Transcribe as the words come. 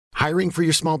Hiring for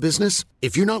your small business?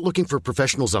 If you're not looking for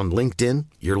professionals on LinkedIn,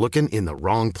 you're looking in the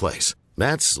wrong place.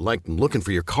 That's like looking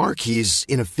for your car keys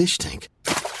in a fish tank.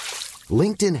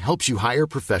 LinkedIn helps you hire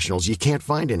professionals you can't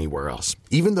find anywhere else,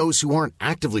 even those who aren't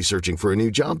actively searching for a new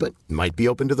job but might be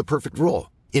open to the perfect role.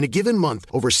 In a given month,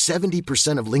 over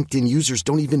 70% of LinkedIn users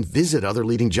don't even visit other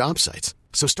leading job sites.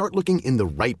 So start looking in the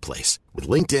right place. With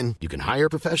LinkedIn, you can hire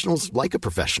professionals like a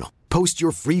professional. Post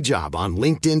your free job on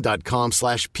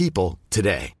linkedin.com/people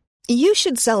today. You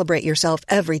should celebrate yourself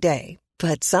every day,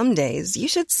 but some days you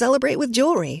should celebrate with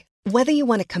jewelry. Whether you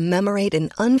want to commemorate an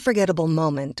unforgettable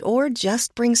moment or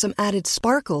just bring some added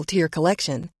sparkle to your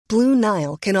collection, Blue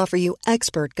Nile can offer you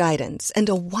expert guidance and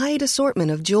a wide assortment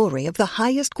of jewelry of the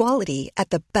highest quality at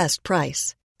the best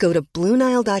price. Go to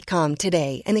BlueNile.com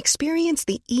today and experience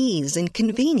the ease and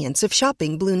convenience of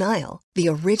shopping Blue Nile, the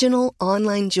original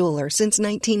online jeweler since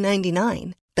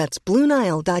 1999. That's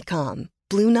BlueNile.com.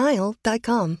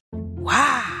 BlueNile.com.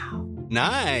 Wow.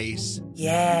 Nice.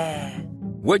 Yeah.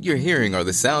 What you're hearing are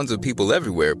the sounds of people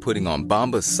everywhere putting on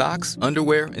Bombas socks,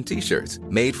 underwear, and T-shirts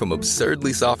made from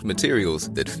absurdly soft materials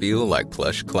that feel like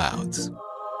plush clouds.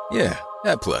 Yeah,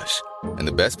 that plush. And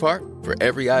the best part? For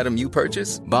every item you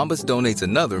purchase, Bombas donates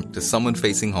another to someone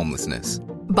facing homelessness.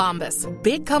 Bombas.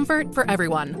 Big comfort for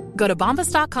everyone. Go to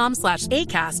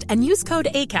bombas.com/ACAST and use code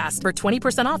ACAST for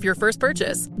 20% off your first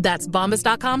purchase. That's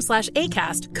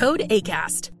bombas.com/ACAST. Code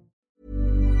ACAST.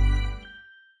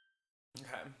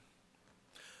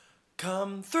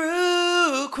 Come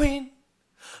through, Queen.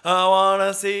 I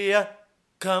wanna see ya.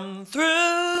 Come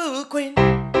through, Queen.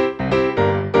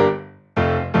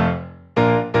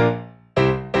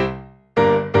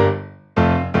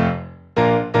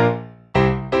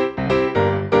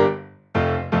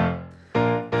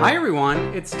 Hi everyone,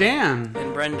 it's Dan.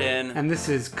 And Brendan. And this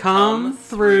is Come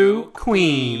Through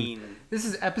Queen. This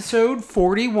is episode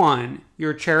 41.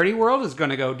 Your charity world is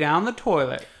going to go down the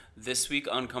toilet. This week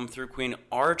on Come Through Queen,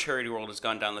 our charity world has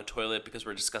gone down the toilet because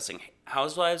we're discussing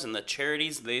housewives and the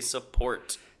charities they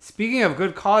support. Speaking of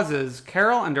good causes,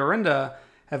 Carol and Dorinda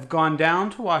have gone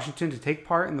down to Washington to take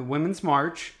part in the Women's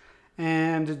March,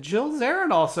 and Jill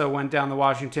Zarin also went down to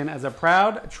Washington as a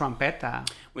proud trumpeta.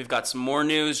 We've got some more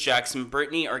news. Jax and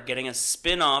Brittany are getting a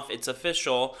spin-off. It's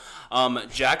official.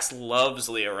 Jax loves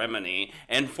Leah Remini,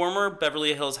 and former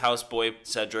Beverly Hills houseboy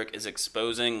Cedric is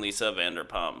exposing Lisa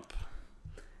Vanderpump.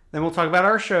 Then we'll talk about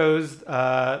our shows,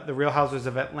 The Real Housewives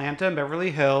of Atlanta and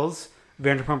Beverly Hills,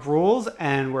 Vanderpump Rules,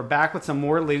 and we're back with some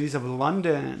more Ladies of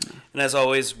London. And as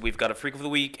always, we've got a Freak of the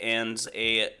Week and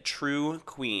a True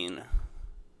Queen.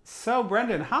 So,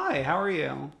 Brendan, hi, how are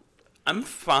you? I'm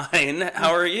fine.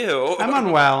 How are you? I'm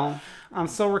unwell. I'm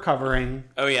still recovering.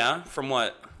 Oh, yeah? From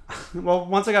what? Well,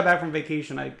 once I got back from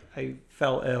vacation, I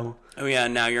fell ill. Oh, yeah,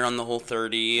 now you're on the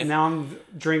Whole30. And now I'm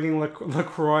drinking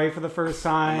LaCroix for the first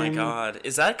time. Oh, my God.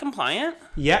 Is that compliant?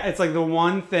 Yeah, it's like the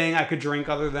one thing I could drink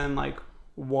other than, like,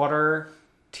 water,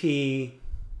 tea,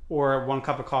 or 1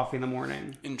 cup of coffee in the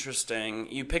morning.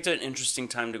 Interesting. You picked an interesting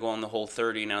time to go on the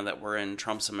Whole30 now that we're in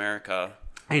Trump's America.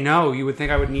 I know, you would think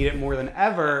I would need it more than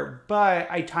ever, but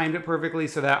I timed it perfectly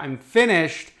so that I'm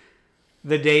finished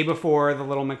the day before the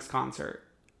Little Mix concert.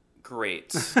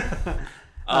 Great.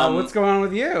 What's going on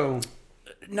with you?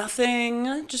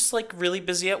 Nothing. Just, like, really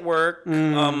busy at work.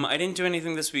 I didn't do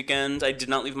anything this weekend. I did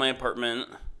not leave my apartment.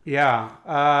 Yeah.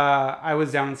 I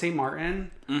was down in St.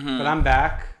 Martin, but I'm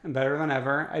back and better than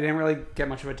ever. I didn't really get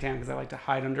much of a tan because I like to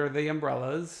hide under the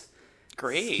umbrellas.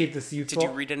 Great. Keep this youthful. Did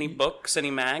you read any books, any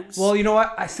mags? Well, you know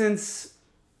what? Since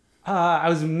I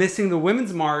was missing the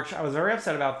Women's March, I was very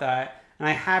upset about that. And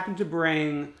I happened to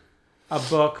bring a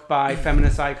book by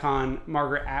feminist icon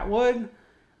Margaret Atwood.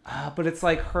 But it's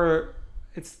like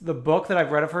it's the book that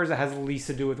I've read of hers that has least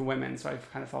to do with women. So I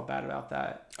kind of felt bad about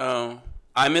that. Oh,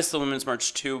 I missed the Women's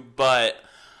March too, but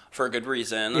for a good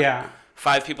reason. Yeah.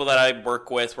 5 people that I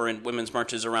work with were in Women's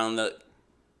Marches around the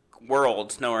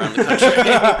world, no, around the country.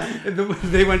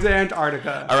 They went to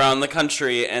Antarctica. Around the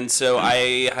country, and so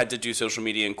I had to do social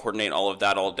media and coordinate all of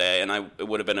that all day, and it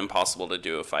would have been impossible to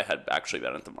do if I had actually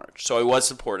been at the march. So I was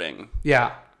supporting.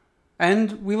 Yeah.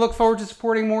 And we look forward to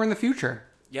supporting more in the future.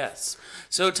 Yes.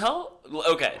 So let's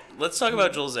talk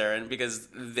about Jill Zarin, because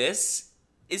this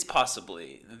is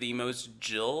possibly the most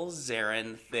Jill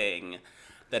Zarin thing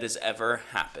that has ever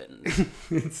happened.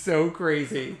 It's so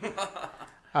crazy.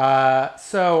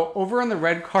 So over on the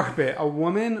red carpet, a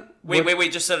woman...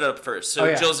 Wait, just set it up first.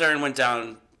 So Jill Zarin went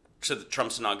down to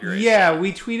Trump's inauguration. Yeah,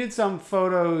 we tweeted some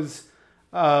photos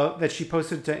that she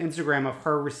posted to Instagram of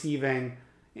her receiving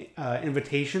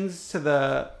invitations to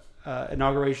the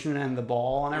inauguration and the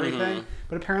ball and everything.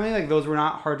 But apparently, like, those were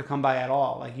not hard to come by at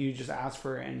all. Like, you just ask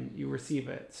for it and you receive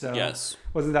it. So Yes.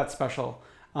 wasn't that special.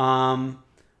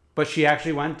 But she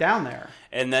actually went down there.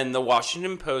 And then the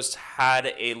Washington Post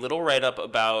had a little write-up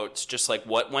about just like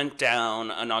what went down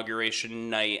inauguration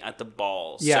night at the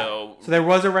ball. Yeah. So So there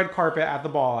was a red carpet at the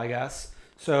ball, I guess.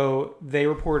 So they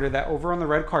reported that over on the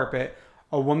red carpet,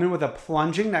 a woman with a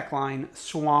plunging neckline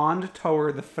swanned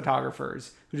toward the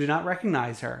photographers, who did not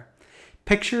recognize her.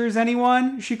 "Pictures,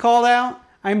 anyone?" she called out.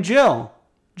 "I'm Jill.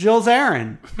 Jill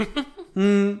Zarin."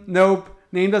 Nope.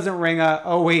 Name doesn't ring a...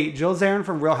 Oh, wait. Jill Zarin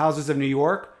from Real Houses of New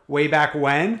York? Way back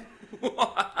when?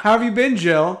 "How have you been,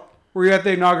 Jill? Were you at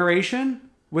the inauguration?"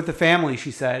 "With the family,"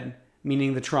 she said,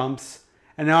 meaning the Trumps.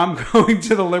 "And now I'm going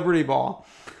to the Liberty Ball."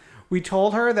 "We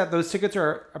told her that those tickets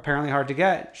are apparently hard to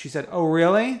get." She said, "Oh,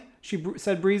 really?" She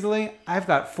said breezily. "I've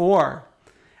got 4.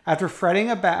 After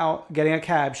fretting about getting a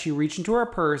cab, she reached into her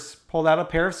purse, pulled out a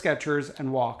pair of Skechers,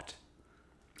 and walked.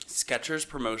 Skechers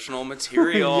promotional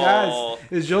material. Yes.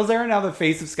 Is Jill Zarin now the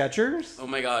face of Skechers? Oh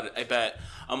my god, I bet.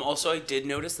 Also, I did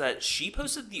notice that she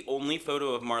posted the only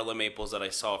photo of Marla Maples that I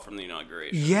saw from the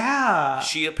inauguration. Yeah.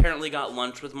 She apparently got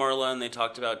lunch with Marla, and they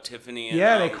talked about Tiffany. And,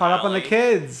 Yeah, they caught up on the Allie.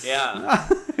 kids. Yeah.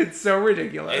 It's so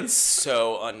ridiculous. It's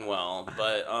so unwell,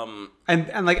 but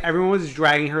And like everyone was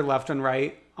dragging her left and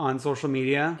right on social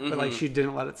media, but like she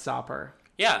didn't let it stop her.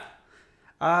 yeah.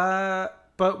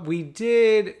 But we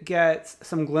did get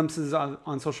some glimpses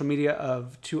on social media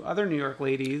of 2 other New York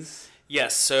ladies.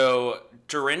 Yes, so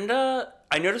Dorinda,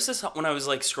 I noticed this when I was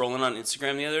like scrolling on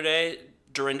Instagram the other day.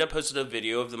 Dorinda posted a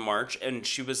video of the march, and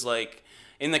she was like,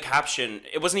 in the caption,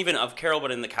 it wasn't even of Carol,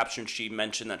 but in the caption she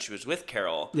mentioned that she was with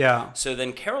Carol. Yeah. So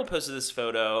then Carol posted this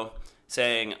photo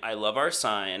saying, "I love our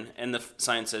sign," and the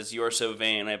sign says, "You are so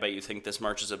vain, I bet you think this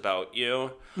march is about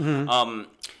you."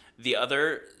 The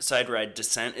other side read,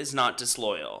 "Dissent is not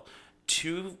disloyal."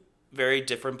 2 very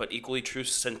different but equally true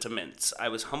sentiments. "I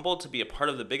was humbled to be a part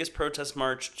of the biggest protest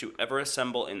march to ever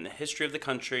assemble in the history of the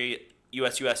country.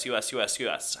 US, US, US, US,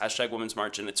 US. Hashtag Women's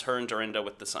March." And it's her and Dorinda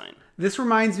with the sign. This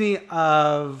reminds me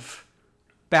of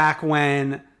back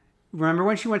when, remember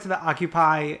when she went to the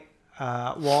Occupy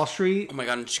Wall Street? Oh my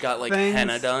god, and she got like Things.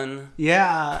 henna done.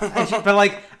 Yeah. But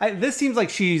like, this seems like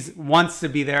she's wants to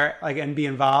be there like and be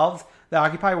involved. The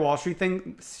Occupy Wall Street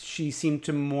thing, she seemed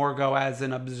to more go as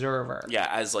an observer. Yeah,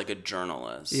 as like a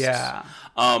journalist. Yeah.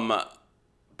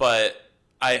 But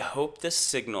I hope this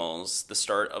signals the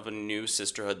start of a new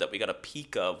sisterhood that we got a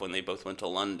peek of when they both went to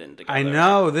London together. I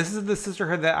know. This is the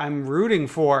sisterhood that I'm rooting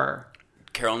for.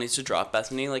 Carol needs to drop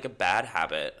Bethany like a bad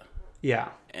habit Yeah,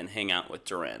 and hang out with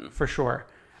Durin. for sure.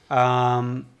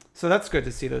 So that's good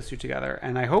to see those 2 together.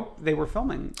 And I hope they were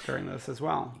filming during this as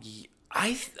well.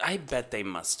 I bet they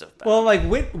must have been. Well, like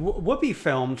Whoopi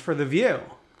filmed for The View.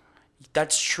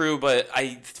 That's true, but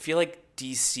I feel like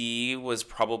DC was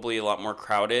probably a lot more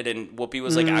crowded, and Whoopi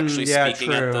was like actually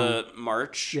speaking true. at the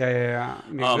march. Yeah.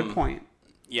 I mean, good point.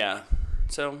 Yeah.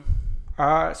 So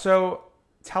So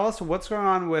tell us what's going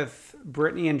on with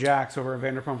Brittany and Jax over at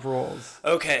Vanderpump Rules.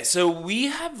 okay, so we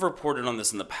have reported on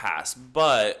this in the past,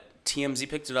 but TMZ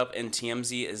picked it up, and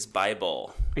TMZ is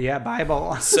Bible. Yeah,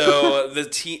 Bible. So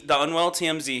the unwell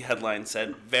TMZ headline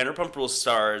said, "Vanderpump Rules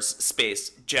stars space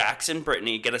Jax and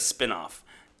Brittany get a spinoff. ...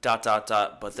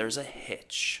 But there's a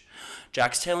hitch.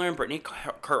 Jax Taylor and Brittany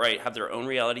Cartwright have their own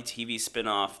reality TV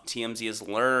spinoff. TMZ has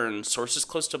learned. Sources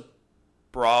close to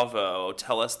Bravo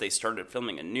tell us they started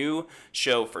filming a new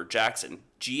show for Jax and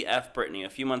GF Brittany a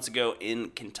few months ago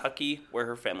in Kentucky, where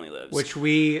her family lives." Which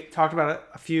we talked about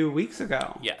a few weeks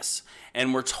ago. Yes.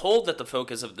 And we're told that the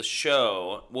focus of the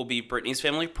show will be Brittany's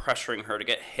family pressuring her to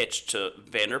get hitched to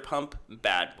Vanderpump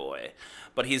Bad Boy.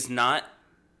 But he's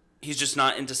just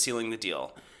not into sealing the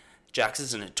deal. Jax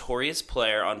is a notorious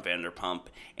player on Vanderpump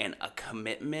and a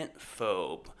commitment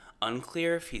phobe.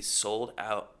 Unclear if he's sold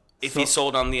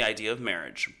on the idea of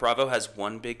marriage. Bravo has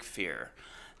one big fear,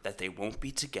 that they won't be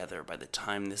together by the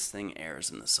time this thing airs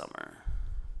in the summer.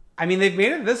 I mean, they've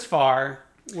made it this far,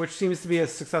 which seems to be a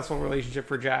successful relationship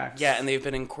for Jax. Yeah, and they've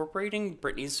been incorporating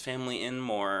Brittany's family in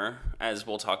more, as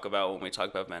we'll talk about when we talk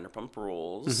about Vanderpump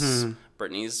Rules.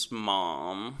 Brittany's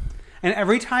mom. And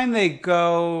every time they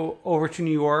go over to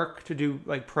New York to do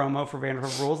like promo for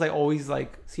Vanderpump Rules, they always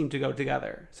like seem to go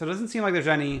together. So it doesn't seem like there's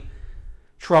any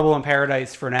trouble in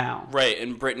paradise for now. Right,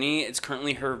 and Brittany, it's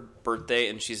currently her birthday,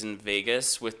 and she's in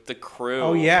Vegas with the crew.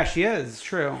 Oh yeah, she is.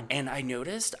 True. And I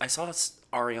saw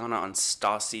Ariana on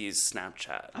Stassi's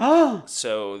Snapchat. Oh,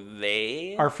 So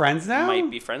they are friends now?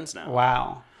 might be friends now.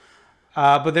 Wow.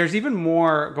 But there's even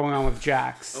more going on with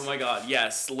Jax. Oh my god,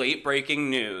 yes. Late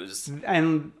breaking news.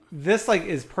 And this like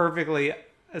is perfectly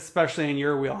especially in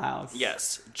your wheelhouse.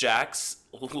 Yes, Jax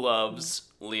loves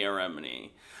Leah Remini.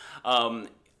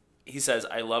 He says,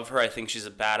 I love her. I think she's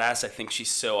a badass. I think she's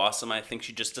so awesome. I think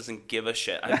she just doesn't give a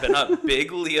shit. I've been a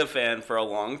big Leah fan for a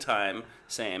long time.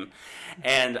 Same.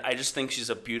 And I just think she's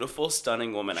a beautiful,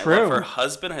 stunning woman. True. I love her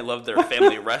husband. I love their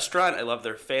family restaurant. I love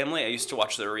their family. I used to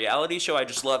watch their reality show. I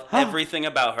just love everything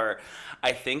about her.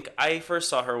 I think I first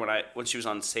saw her when she was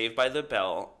on Saved by the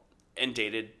Bell and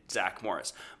dated Zach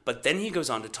Morris. But then he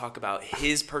goes on to talk about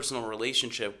his personal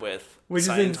relationship with Which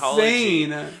Scientology. is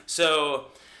insane. So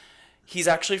he's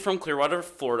actually from Clearwater,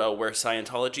 Florida, where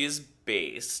Scientology is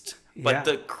based. But Yeah.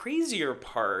 the crazier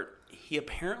part, he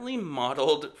apparently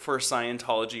modeled for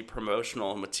Scientology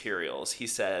promotional materials. He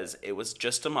says it was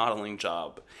just a modeling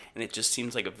job, and it just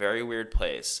seems like a very weird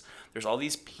place. There's all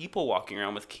these people walking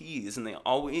around with keys, and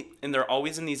they're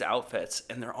always in these outfits,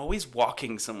 and they're always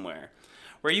walking somewhere.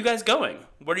 Where are you guys going?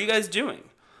 What are you guys doing?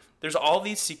 There's all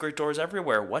these secret doors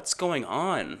everywhere. What's going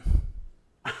on?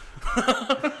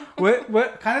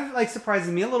 What kind of like surprises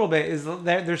me a little bit is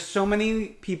that there's so many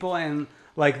people in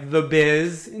like the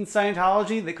biz in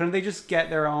Scientology that couldn't they just get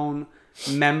their own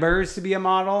members to be a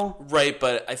model? Right,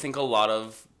 but I think a lot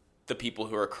of the people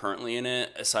who are currently in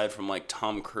it, aside from like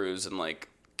Tom Cruise and like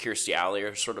Kirstie Alley,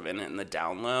 are sort of in it in the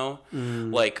down low.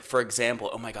 Like, for example,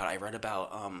 oh my God, I read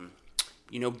about,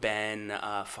 Ben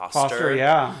Foster. Foster,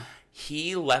 yeah.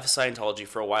 He left Scientology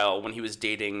for a while when he was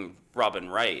dating Robin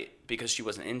Wright because she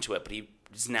wasn't into it, but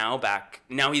he's now back.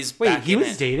 Now he's Wait, back he in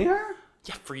was it. dating her?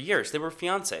 Yeah, for years. They were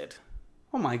fiancéed.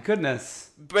 Oh my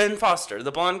goodness. Ben Foster,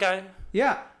 the blonde guy.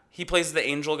 Yeah. He plays the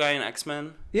angel guy in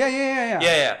X-Men. Yeah.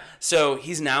 Yeah. So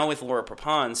he's now with Laura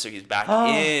Prepon, so he's back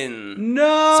in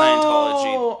No.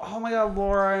 Scientology. Oh my God,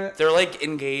 Laura. They're like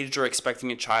engaged or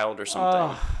expecting a child or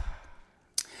something.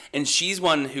 And she's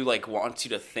one who like wants you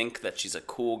to think that she's a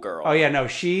cool girl. Oh yeah, no,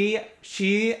 she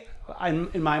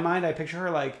in my mind I picture her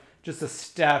like just a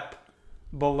step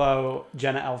below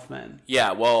Jenna Elfman.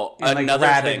 Yeah, well, And, another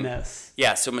like, thing. rabidness.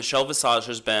 Yeah, so Michelle Visage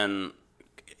has been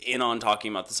in on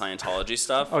talking about the Scientology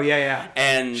stuff. Oh yeah.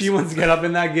 And She wants to get up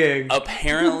in that gig.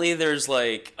 apparently there's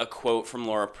like a quote from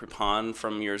Laura Prepon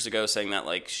from years ago saying that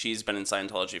like she's been in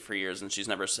Scientology for years and she's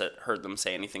never heard them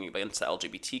say anything against the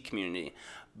LGBT community.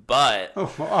 But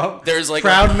there's like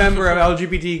proud member of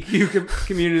LGBTQ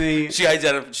community.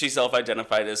 She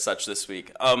self-identified as such this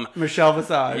week. Michelle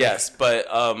Visage. Yes, but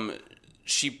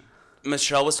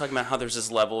Michelle was talking about how there's this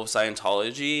level of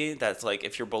Scientology that's like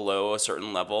if you're below a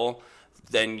certain level,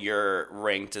 then you're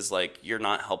ranked as like you're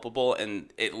not helpable,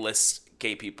 and it lists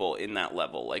gay people in that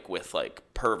level, like with like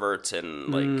perverts and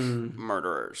like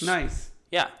murderers. Nice.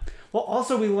 Yeah. Well,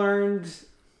 also we learned.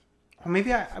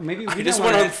 Maybe we I just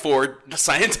went on 4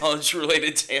 Scientology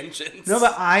related tangents. No,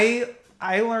 but I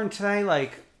learned today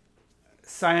like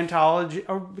Scientology,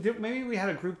 or maybe we had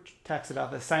a group text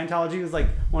about this. Scientology was like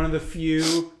one of the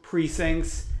few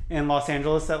precincts in Los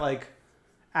Angeles that like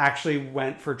actually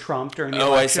went for Trump during the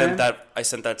election. I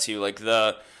sent that to you. Like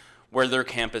where their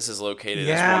campus is located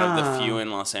is one of the few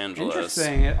in Los Angeles.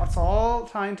 Interesting. It's all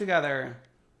tying together.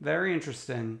 Very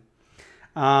interesting.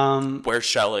 Where's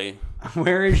Shelley?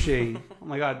 Where is she? Oh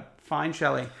my God, find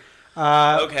Shelley.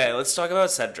 Okay, let's talk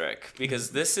about Cedric because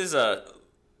this is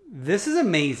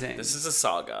amazing. This is a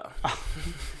saga.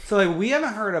 So like we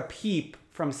haven't heard a peep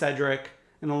from Cedric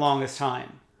in the longest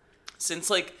time.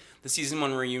 Since like the season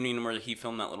 1 reunion where he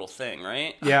filmed that little thing,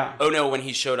 right? Yeah. Oh no, when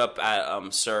he showed up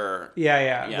at Sir.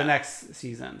 Yeah. The next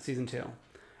season 2.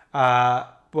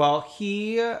 Well,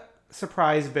 he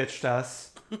surprise bitched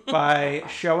us by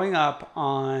showing up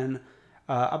on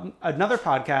another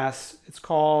podcast. It's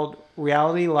called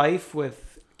Reality Life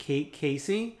with Kate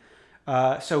Casey.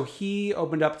 So he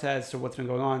opened up as to what's been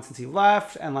going on since he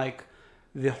left and like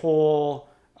the whole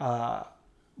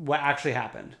what actually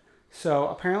happened. So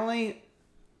apparently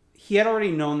he had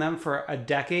already known them for a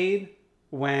decade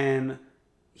when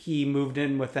he moved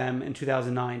in with them in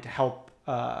 2009 to help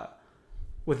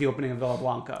with the opening of Villa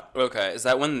Blanca. Okay, is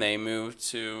that when they moved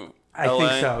to I LA?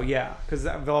 think so, yeah, because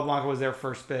Villa Blanca was their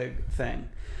first big thing.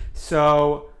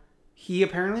 So he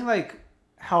apparently like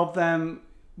helped them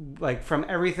like from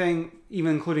everything,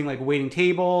 even including like waiting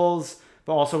tables,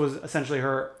 but also was essentially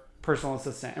her personal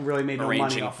assistant and really made no money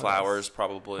Arranging off flowers, of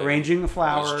probably. Arranging the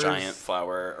flowers. Those giant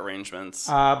flower arrangements.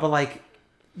 But like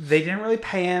they didn't really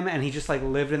pay him, and he just like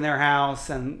lived in their house,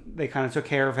 and they kind of took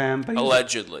care of him. But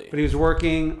Allegedly. But he was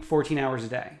working 14 hours a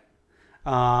day.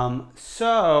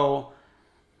 So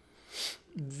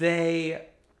they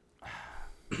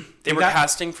were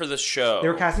casting for the show. They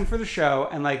were casting for the show,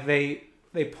 and like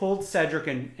they pulled Cedric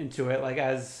into it, like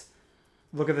as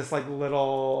look at this like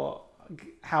little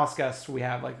house guests we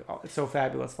have, like, oh, it's so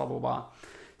fabulous, blah, blah, blah.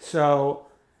 So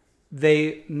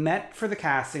they met for the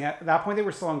casting. At that point, they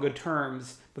were still on good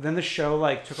terms, but then the show,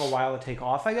 like, took a while to take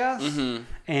off, I guess. Mm-hmm.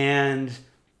 And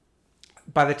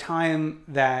by the time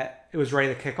that it was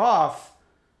ready to kick off,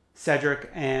 Cedric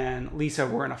and Lisa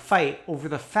were in a fight over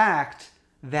the fact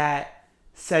that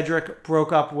Cedric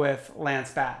broke up with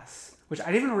Lance Bass, which I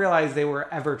didn't even realize they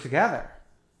were ever together.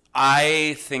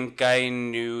 I think I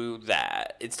knew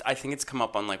that. I think it's come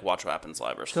up on, like, Watch What Happens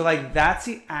Live or something. So, like, that's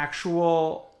the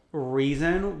actual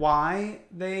reason why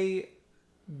they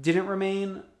didn't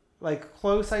remain, like,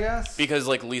 close, I guess. Because,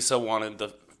 like, Lisa wanted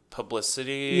the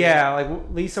publicity. Yeah, like,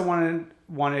 Lisa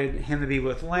wanted him to be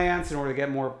with Lance in order to get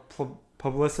more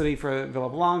publicity for Villa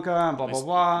Blanca and blah, blah,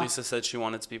 blah. Lisa said she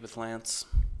wanted to be with Lance.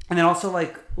 And then also,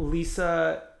 like,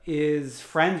 Lisa is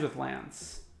friends with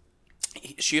Lance.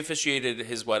 She officiated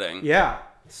his wedding. Yeah.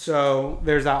 So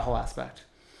there's that whole aspect.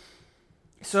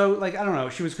 So, like, I don't know.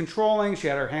 She was controlling. She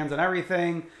had her hands on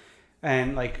everything.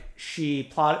 And, like, he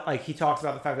talks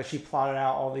about the fact that she plotted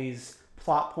out all these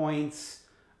plot points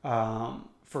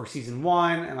for season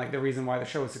 1. And, like, the reason why the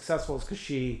show was successful is because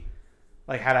she,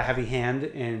 like, had a heavy hand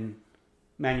in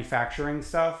manufacturing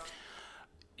stuff.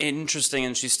 Interesting.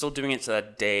 And she's still doing it to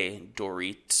that day,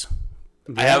 Dorit.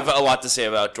 Yeah. I have a lot to say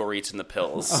about Dorit and the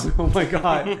pills. Oh my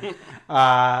god.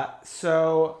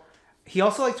 So he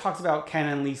also, like, talks about Ken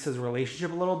and Lisa's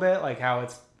relationship a little bit, like how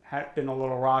it's been a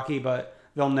little rocky, but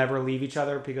they'll never leave each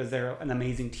other because they're an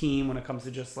amazing team when it comes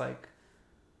to just, like,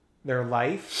 their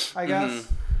life, I guess.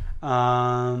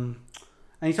 Mm-hmm.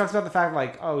 And he talks about the fact,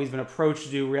 like, oh, he's been approached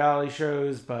to do reality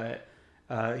shows, but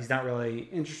he's not really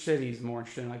interested. He's more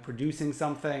interested in, like, producing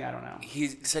something. I don't know. He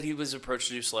said he was approached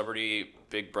to do Celebrity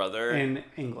Big Brother in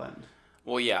England.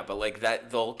 Well, yeah, but, like, that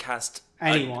they'll cast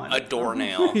anyone a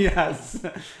doornail. Yes.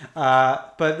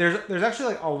 But there's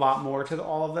actually, like, a lot more to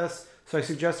all of this. So I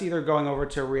suggest either going over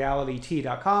to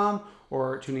realityt.com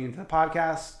or tuning into the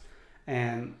podcast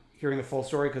and hearing the full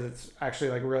story, because it's actually,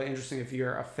 like, really interesting if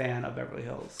you're a fan of Beverly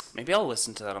Hills. Maybe I'll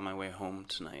listen to that on my way home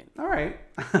tonight. All right.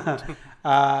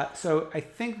 So I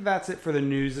think that's it for the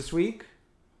news this week.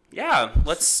 Yeah.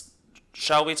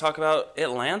 Shall we talk about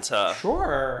Atlanta?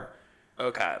 Sure.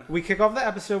 Okay. We kick off the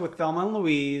episode with Thelma and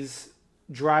Louise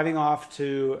driving off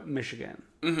to Michigan.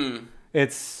 Mm-hmm.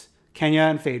 It's Kenya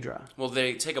and Phaedra. Well,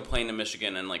 they take a plane to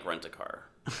Michigan and, like, rent a car.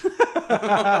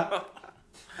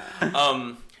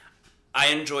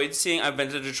 I've been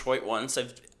to Detroit once.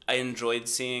 I enjoyed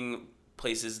seeing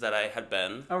places that I had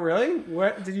been. Oh, really?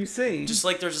 What did you see? Just,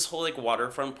 like, there's this whole, like,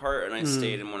 waterfront part, and I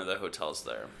stayed in one of the hotels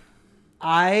there.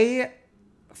 I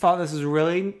thought this was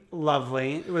really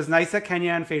lovely. It was nice that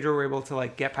Kenya and Phaedra were able to,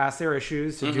 like, get past their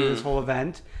issues to do this whole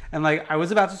event. And, like, I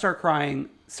was about to start crying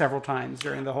several times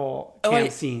during the whole camp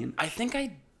scene. I think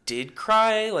I did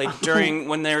cry, like, during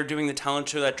when they were doing the talent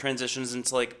show that transitions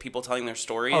into, like, people telling their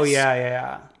stories. Oh,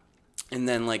 yeah. And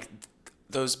then, like,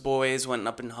 those boys went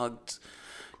up and hugged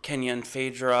Kenya and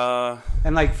Phaedra.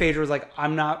 And, like, Phaedra was like,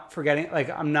 I'm not forgetting, like,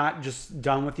 I'm not just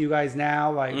done with you guys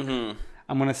now. Like, I'm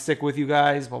going to stick with you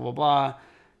guys, blah, blah, blah.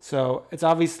 So it's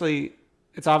obvious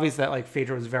that, like,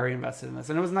 Phaedra was very invested in this.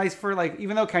 And it was nice for, like,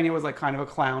 even though Kenya was, like, kind of a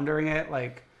clown during it,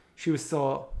 like, she was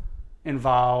still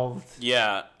involved.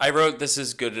 Yeah. I wrote this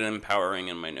is good and empowering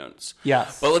in my notes.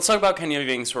 Yes. But let's talk about Kenya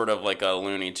being sort of like a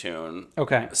Looney Tune.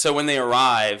 Okay. So when they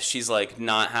arrive, she's, like,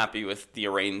 not happy with the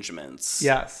arrangements.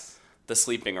 Yes. The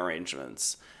sleeping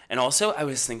arrangements. And also, I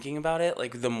was thinking about it,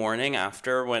 like, the morning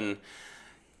after when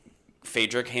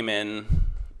Phaedra came in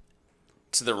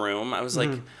to the room, I was like,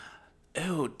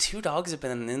 ooh, 2 dogs have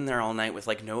been in there all night with,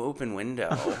 like, no open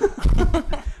window.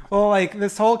 Well, like,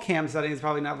 this whole camp setting is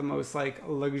probably not the most, like,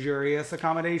 luxurious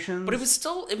accommodations. But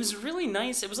it was really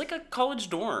nice. It was like a college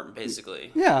dorm,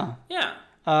 basically. Yeah. Yeah.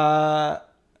 Oh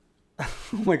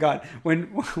my God.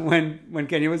 When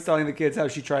Kenya was telling the kids how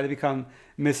she tried to become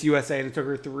Miss USA and it took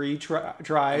her 3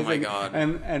 tries. Oh my God.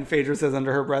 And Phaedra says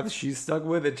under her breath, she's stuck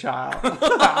with it, child.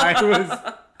 I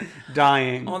was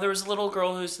dying. Oh, there was a little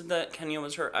girl who said that Kenya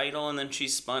was her idol, and then she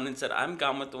spun and said, I'm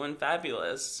Gone with the Wind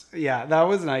fabulous. Yeah, that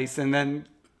was nice. And then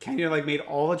Kenya, like, made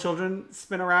all the children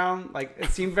spin around. Like,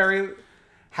 it seemed very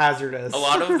hazardous. A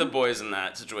lot of the boys in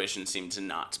that situation seemed to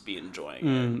not be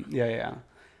enjoying it. Yeah.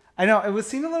 I know, it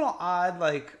seemed a little odd,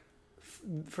 like,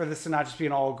 for this to not just be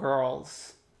an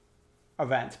all-girls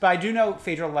event. But I do know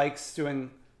Phaedra likes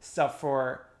doing stuff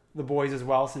for the boys as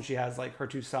well, since she has, like, her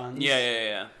 2 sons.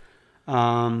 Yeah.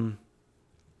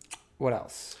 What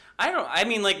else? I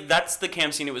mean, like, that's the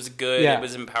camp scene. It was good. Yeah. It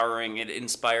was empowering. It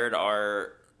inspired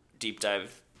our deep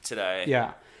dive today.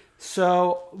 Yeah.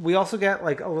 So we also get,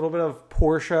 like, a little bit of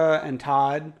Portia and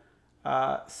Todd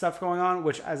stuff going on.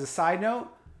 Which, as a side note,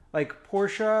 like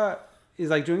Portia is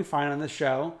like doing fine on the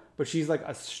show, but she's like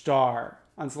a star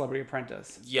on Celebrity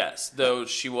Apprentice. Yes, though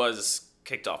she was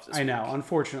kicked off this week. I know,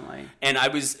 unfortunately. And I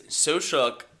was so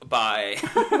shook by...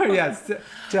 Yes,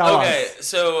 tell us. Okay,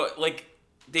 so, like,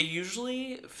 they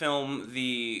usually film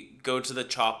the go to the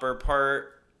chopper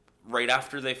part right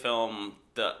after they film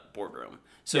the boardroom.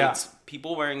 So it's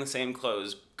people wearing the same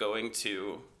clothes going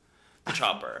to the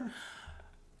chopper.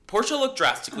 Portia looked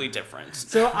drastically different.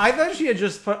 So I thought she had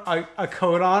just put a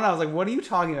coat on. I was like, what are you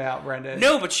talking about, Brendan?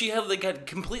 No, but she had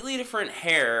completely different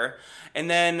hair. And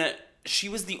then she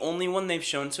was the only one they've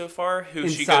shown so far who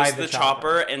she goes to the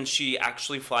chopper and she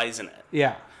actually flies in it.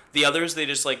 Yeah. The others, they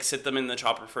just like sit them in the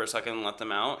chopper for a second and let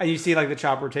them out. And you see like the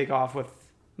chopper take off with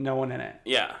no one in it.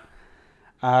 Yeah.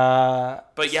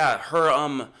 But yeah,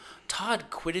 her Todd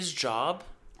quit his job.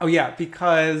 Oh yeah,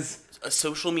 because a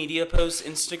social media post,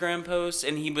 Instagram post,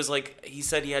 and he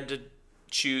said he had to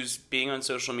choose being on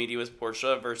social media with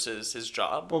Portia versus his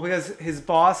job. Well, because his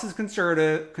boss is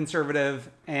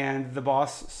conservative, and the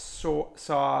boss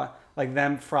saw like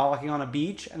them frolicking on a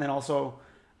beach, and then also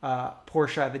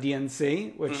Portia at the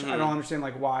DNC, which I don't understand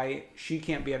like why she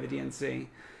can't be at the DNC.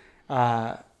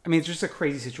 I mean, it's just a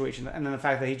crazy situation, and then the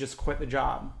fact that he just quit the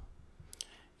job.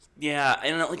 Yeah,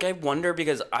 and like I wonder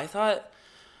because I thought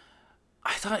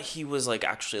he was like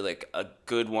actually like a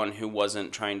good one who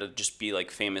wasn't trying to just be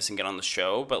like famous and get on the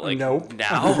show, but like nope.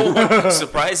 Now,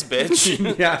 surprise,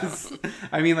 bitch. Yes,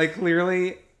 I mean like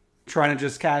clearly trying to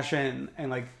just cash in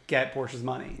and like get Portia's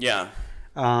money. Yeah.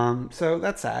 So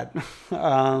that's sad.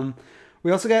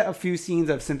 We also get a few scenes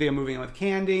of Cynthia moving in with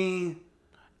Candy.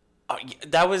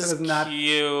 That was not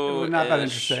cute. It was not that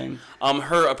interesting.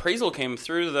 Her appraisal came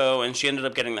through though, and she ended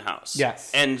up getting the house.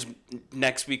 Yes. And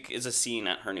next week is a scene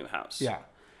at her new house. Yeah.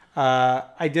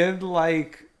 I did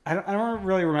like. I don't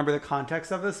really remember the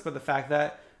context of this, but the fact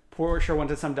that Portia went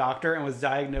to some doctor and was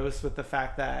diagnosed with the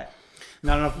fact that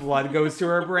not enough blood goes to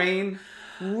her brain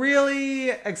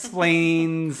really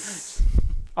explains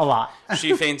a lot.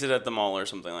 She fainted at the mall or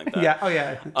something like that. Yeah. Oh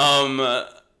yeah.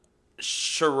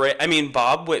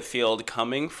 Bob Whitfield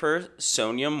coming for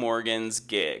Sonia Morgan's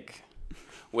gig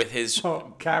with his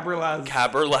Caberlasque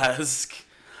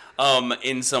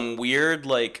in some weird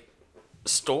like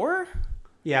store.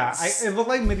 Yeah, it looked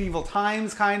like medieval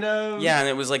times, kind of. Yeah, and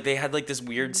it was like they had like this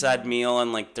weird sad meal,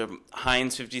 and like the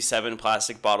Heinz 57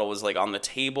 plastic bottle was like on the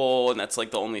table, and that's like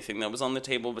the only thing that was on the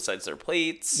table besides their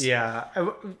plates. Yeah.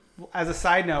 As a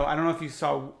side note, I don't know if you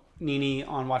saw Nene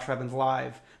on Watch What Happens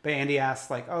Live, but Andy asked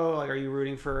like, "Oh, like, are you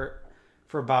rooting for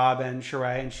Bob and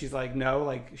Sheree?" And she's like, "No,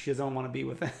 like she doesn't want to be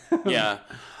with him." Yeah.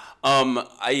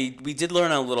 We did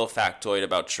learn a little factoid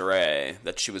about Sheree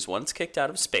that she was once kicked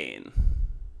out of Spain.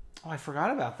 Oh, I forgot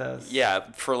about this.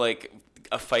 Yeah, for like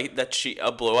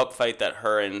a blow up fight that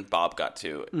her and Bob got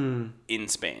to in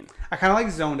Spain. I kind of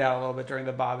like zoned out a little bit during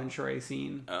the Bob and Sheree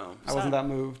scene. Oh, I wasn't that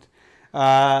moved.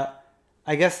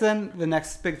 I guess then the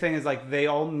next big thing is like they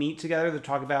all meet together to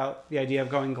talk about the idea of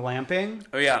going glamping.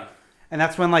 Oh yeah, and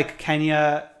that's when like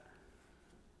Kenya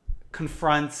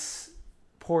confronts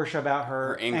Portia about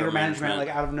her anger management like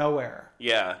out of nowhere.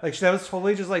 Yeah, like that was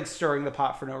totally just like stirring the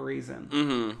pot for no reason.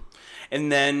 Mm-hmm. And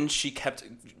then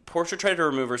Portia tried to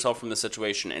remove herself from the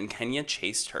situation, and Kenya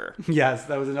chased her. Yes,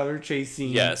 that was another chase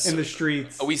scene in the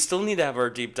streets. We still need to have our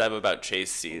deep dive about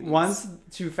chase scenes. Once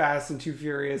Too Fast and Too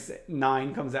Furious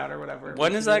 9 comes out or whatever.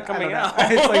 When is that coming out?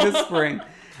 It's like this spring.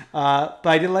 But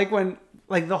I did like when,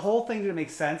 like the whole thing didn't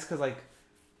make sense because like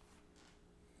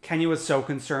Kenya was so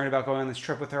concerned about going on this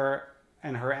trip with her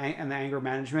and the anger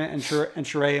management, and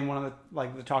Sheree in one of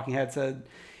the talking heads said,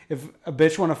 if a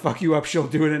bitch want to fuck you up, she'll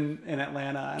do it in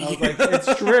Atlanta. And I was like,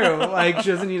 it's true. Like, she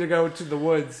doesn't need to go to the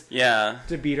woods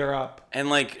to beat her up. And,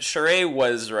 like, Sheree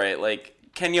was right. Like,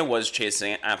 Kenya was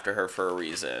chasing after her for a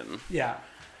reason. Yeah.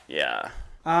 Yeah.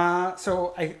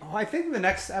 So I think the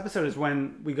next episode is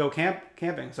when we go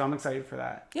camping. So I'm excited for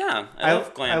that. Yeah. I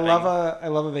love glamping. I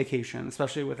love a vacation,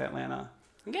 especially with Atlanta.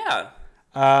 Yeah.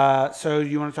 So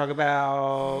you want to talk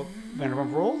about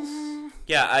Vanderpump Rules?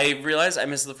 Yeah, I realized I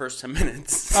missed the first 10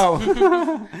 minutes.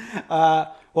 Oh.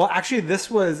 Well, actually, this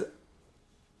was...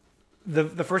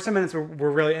 The first 10 minutes were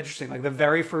really interesting. Like, the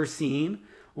very first scene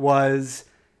was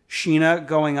Sheena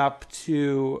going up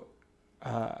to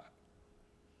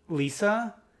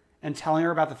Lisa and telling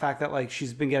her about the fact that, like,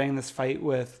 she's been getting in this fight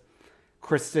with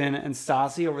Kristen and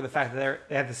Stassi over the fact that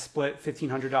they had to split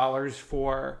 $1,500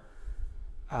 for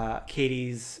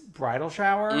Katie's bridal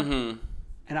shower. Mm-hmm.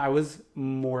 And I was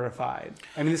mortified.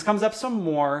 I mean, this comes up some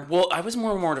more. Well, I was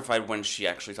more mortified when she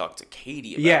actually talked to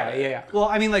Katie about it. Yeah. Well,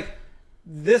 I mean, like,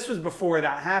 this was before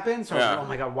that happened. So I was like, oh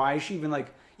my God, why is she even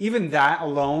like, even that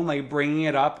alone, like bringing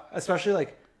it up, especially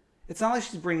like, it's not like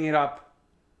she's bringing it up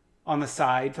on the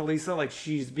side to Lisa. Like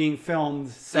she's being filmed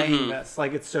saying this.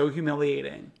 Like it's so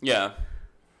humiliating. Yeah.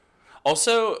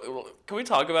 Also, can we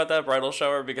talk about that bridal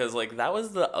shower? Because, like, that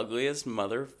was the ugliest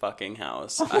motherfucking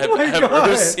house I've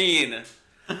ever seen.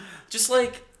 Just,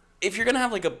 like, if you're going to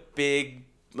have, like, a big,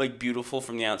 like, beautiful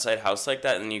from the outside house like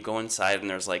that, and then you go inside and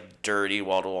there's, like, dirty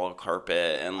wall-to-wall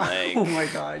carpet and, like... Oh, my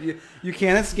God. You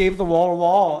can't escape the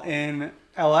wall-to-wall in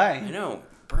L.A. I know.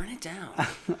 Burn it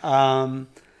down.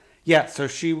 Yeah, so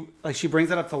she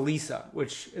brings it up to Lisa,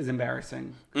 which is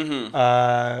embarrassing.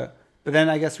 Mm-hmm. But then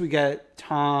I guess we get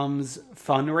Tom's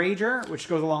fundraiser, which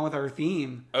goes along with our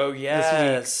theme. Oh,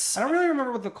 yes. I don't really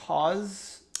remember what the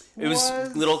cause was. It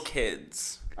was little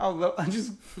kids. Oh,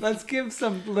 let's give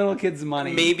some little kids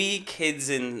money. Maybe kids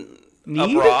in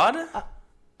need? Abroad?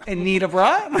 In need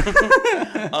abroad?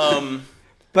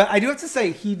 But I do have to say,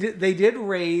 they did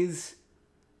raise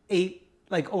over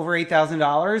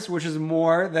 $8,000, which is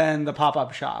more than the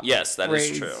pop-up shop. Yes, that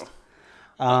is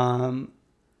true.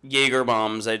 Jaeger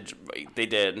bombs, they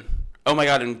did. Oh my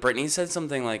God, and Brittany said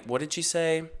something like, what did she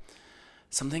say?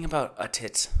 Something about a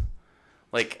tit.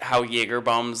 Like how Jaeger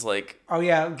bombs, like... Oh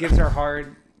yeah, gives her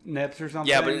hard nips or something.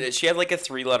 Yeah, but she had like a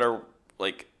 3-letter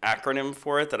like acronym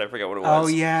for it that I forget what it was. Oh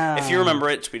yeah. If you remember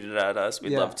it, tweet it at us.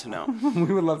 We'd love to know.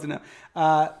 We would love to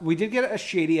know. We did get a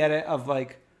shady edit of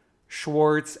like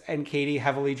Schwartz and Katie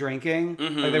heavily drinking.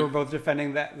 Mm-hmm. Like they were both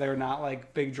defending that they're not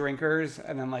like big drinkers,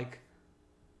 and then like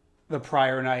the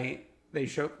prior night they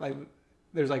showed like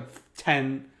there's like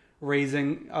 10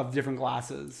 raising of different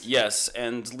glasses. Yes,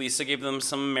 and Lisa gave them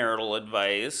some marital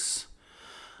advice.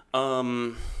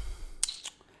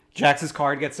 Jax's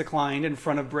card gets declined in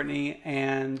front of Brittany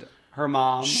and her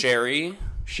mom, Sherry,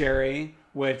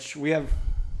 which we have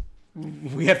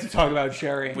to talk about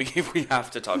Sherry. We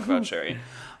have to talk about Sherry.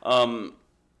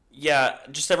 Yeah,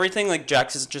 just everything, like,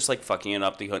 Jax is just, like, fucking it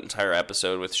up the entire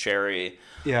episode with Sherry.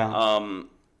 Yeah.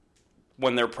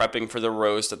 When they're prepping for the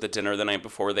roast at the dinner the night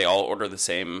before, they all order the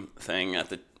same thing at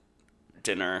the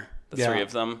dinner, the three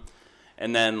of them.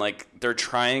 And then, like, they're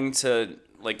trying to,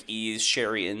 like, ease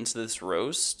Sherry into this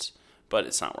roast, but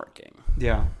it's not working.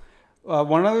 Yeah.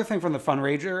 One other thing from the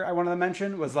fundraiser I wanted to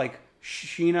mention was, like,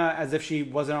 Sheena, as if she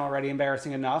wasn't already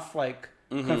embarrassing enough, like,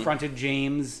 confronted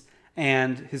James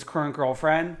and his current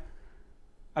girlfriend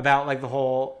about like the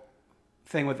whole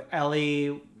thing with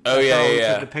Ellie.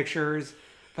 The pictures.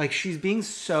 Like she's being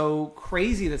so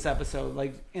crazy this episode,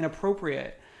 like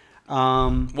inappropriate.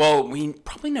 Well, we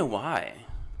probably know why.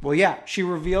 Well, yeah, she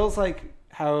reveals like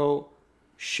how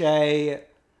Shay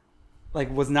like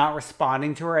was not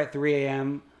responding to her at 3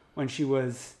 a.m. when she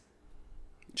was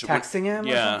texting him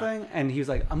or something, and he was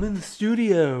like, "I'm in the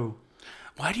studio."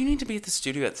 Why do you need to be at the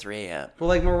studio at 3 a.m.? Well,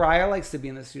 like, Mariah likes to be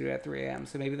in the studio at 3 a.m.,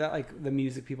 so maybe that, like, the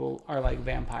music people are, like,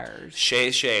 vampires.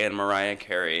 Shay and Mariah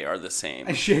Carey are the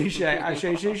same. Shay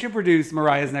should produce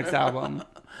Mariah's next album.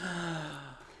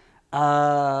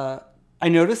 I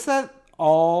noticed that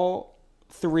all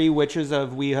 3 witches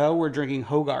of WeHo were drinking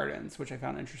Hoegaardens, which I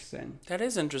found interesting. That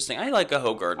is interesting. I like a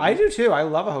Hoegaarden. I do, too. I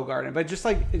love a Hoegaarden, but just,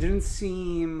 like, it didn't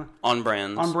seem... On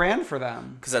brand for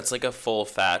them. Because that's, like, a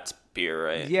full-fat beer,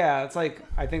 right? Yeah, it's like,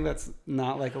 I think that's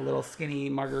not like a little skinny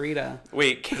margarita.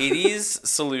 Wait, Katie's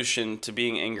solution to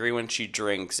being angry when she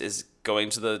drinks is going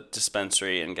to the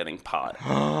dispensary and getting pot.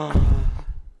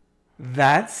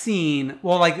 That scene,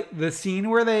 well, like the scene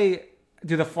where they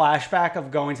do the flashback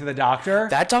of going to the doctor.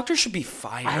 That doctor should be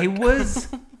fired. I was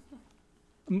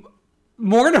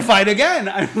mortified again.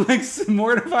 I'm like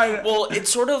mortified. Well, it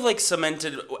sort of like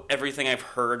cemented everything I've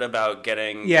heard about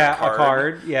getting a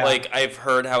card. Yeah, like I've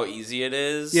heard how easy it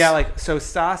is. Yeah, like so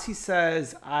Stassi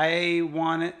says, I need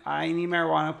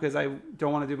marijuana because I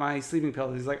don't want to do my sleeping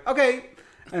pills. He's like, okay.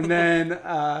 And then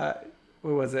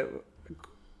what was it? Who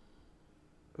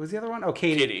was the other one? Oh,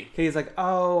 Katie. Katie's like,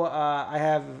 I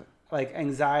have like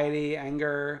anxiety,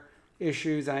 anger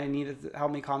issues, and I need it to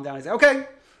help me calm down. He's like, okay.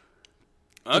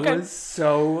 It was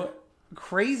so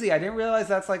crazy. I didn't realize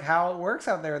that's like how it works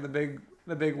out there in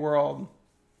the big world.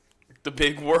 The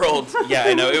big world. Yeah,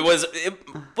 I know. It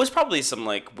was probably some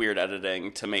like weird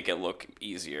editing to make it look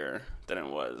easier than it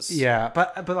was. Yeah,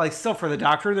 but like still for the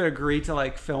doctor to agree to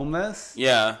like film this.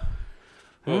 Yeah.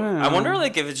 Well, I wonder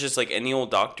like if it's just like any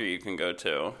old doctor you can go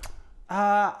to.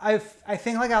 I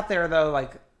think like out there though,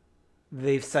 like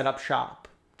they've set up shop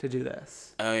to do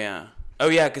this. Oh yeah. Oh,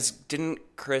 yeah, because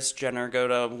didn't Kris Jenner go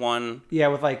to one? Yeah,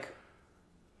 with, like,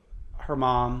 her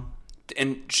mom.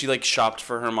 And she, like, shopped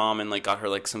for her mom and, like, got her,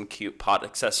 like, some cute pot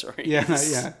accessories.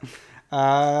 Yeah.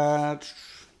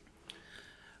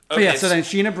 But yeah, so then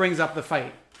Sheena brings up the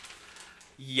fight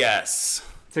Yes.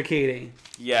 to Katie,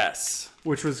 Yes.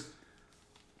 which was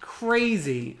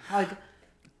crazy. Like,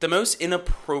 The most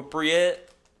inappropriate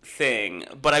thing,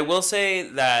 but I will say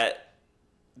that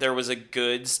there was a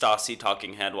good Stassi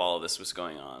talking head while all this was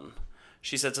going on.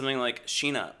 She said something like,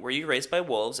 Sheena, were you raised by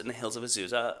wolves in the hills of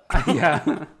Azusa?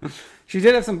 yeah. She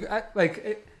did have some,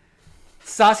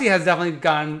 Stassi has definitely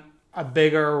gotten a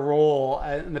bigger role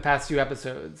in the past few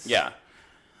episodes. Yeah.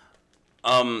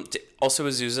 Also,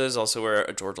 Azusa is also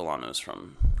where George Delano's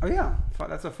from. Oh, yeah.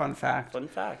 That's a fun fact. Fun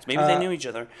fact. Maybe they knew each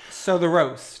other. So the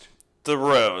roast. The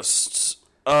roast.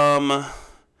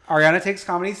 Ariana takes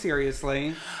comedy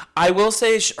seriously. I will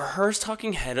say her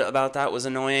talking head about that was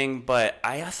annoying, but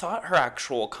I thought her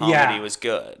actual comedy was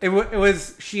good. It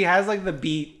was, she has like the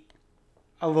beat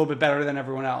a little bit better than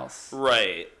everyone else.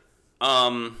 Right.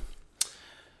 The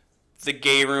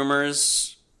gay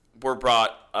rumors were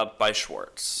brought up by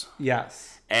Schwartz.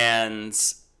 Yes. And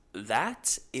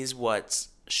that is what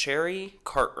Sherry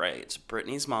Cartwright,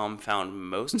 Brittany's mom, found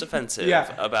most offensive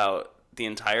about the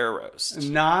entire roast.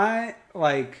 Not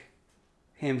like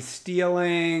him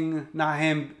stealing, not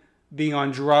him being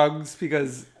on drugs,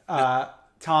 because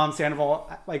Tom Sandoval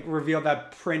like revealed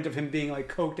that print of him being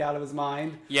like coked out of his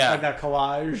mind. Yeah. Like that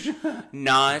collage.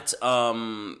 Not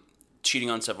cheating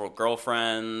on several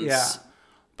girlfriends. Yeah.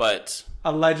 But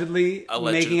allegedly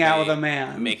making out with a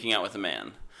man. Making out with a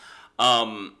man.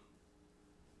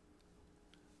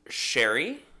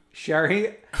 Sherry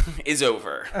is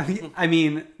over. I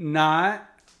mean, not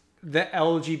the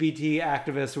LGBT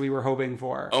activist we were hoping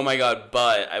for. Oh my god,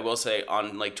 but I will say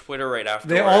on like Twitter right afterwards.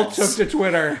 They all took to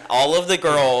Twitter. All of the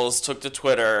girls took to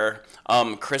Twitter.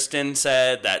 Kristen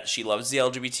said that she loves the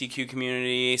LGBTQ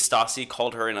community. Stassi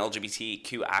called her an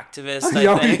LGBTQ activist,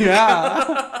 I think.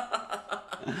 Yeah.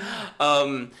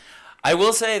 I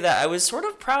will say that I was sort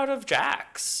of proud of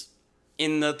Jax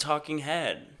in the talking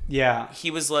head. Yeah.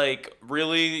 He was like,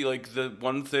 really? Like, the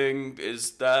one thing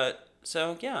is that...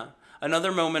 So, yeah.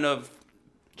 Another moment of...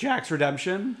 Jax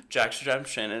redemption.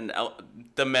 And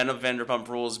the men of Vanderpump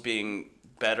Rules being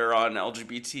better on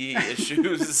LGBT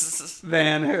issues.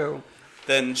 Than who?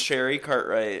 Than Sherry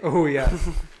Cartwright. Oh, yeah.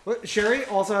 Sherry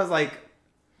also has, like,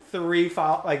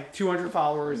 200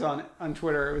 followers on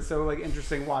Twitter. It was so, like,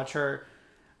 interesting to watch her,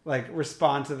 like,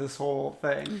 respond to this whole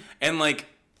thing. And, like...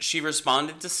 She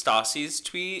responded to Stassi's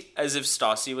tweet as if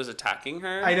Stassi was attacking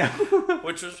her. I know.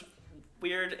 Which was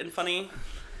weird and funny.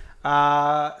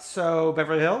 So,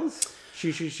 Beverly Hills?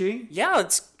 She? Yeah,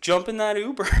 let's jump in that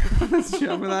Uber.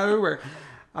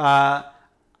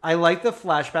 I like the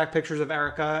flashback pictures of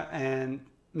Erica and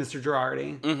Mr.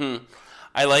 Girardi. Mm-hmm.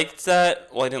 I liked that.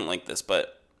 Well, I didn't like this,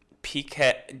 but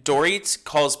Dory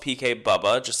calls PK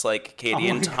Bubba, just like Katie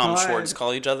and Tom Schwartz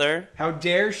call each other. How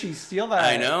dare she steal that?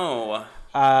 I know.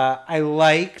 I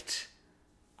liked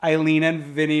Eileen and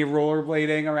Vinny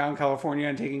rollerblading around California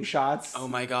and taking shots. Oh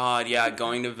my god, yeah,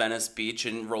 going to Venice Beach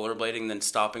and rollerblading, then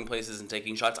stopping places and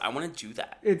taking shots. I want to do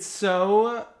that. It's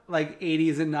so like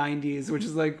 80s and 90s, which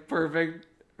is like perfect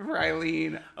for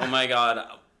Eileen. Oh my god.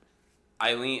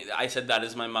 Eileen, I said that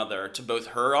is my mother, to both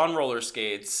her on roller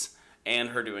skates and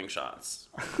her doing shots.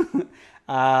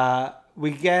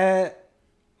 We get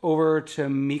over to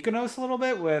Mykonos a little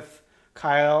bit with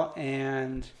Kyle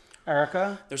and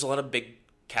Erica. There's a lot of Big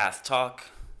Kath talk.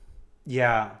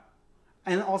 Yeah.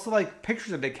 And also, like,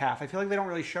 pictures of Big Kath. I feel like they don't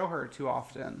really show her too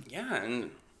often. Yeah,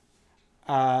 and...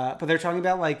 but they're talking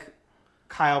about, like,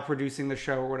 Kyle producing the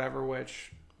show or whatever,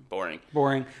 which... Boring.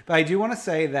 But I do want to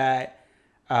say that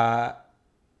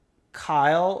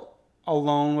Kyle,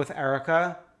 alone with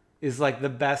Erica, is, like, the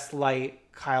best light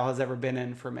Kyle has ever been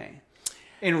in for me.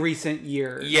 In recent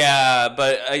years. Yeah,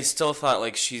 but I still thought,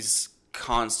 like, she's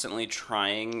constantly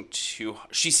trying to...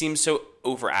 She seems so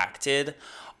overacted.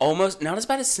 Almost, not as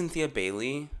bad as Cynthia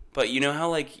Bailey, but you know how,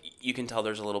 like, you can tell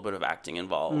there's a little bit of acting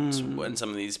involved when some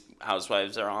of these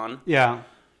housewives are on? Yeah.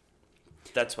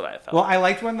 That's what I felt. Well, I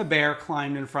liked when the bear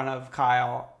climbed in front of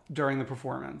Kyle during the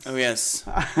performance. Oh, yes.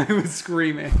 I was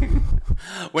screaming.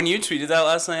 When you tweeted that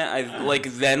last night, I,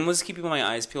 like, then was keeping my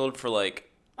eyes peeled for, like...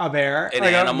 A bear? An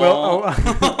animal?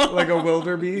 Like a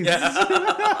wildebeest? Yeah.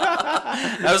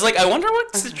 I was like, I wonder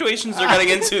what situations they're getting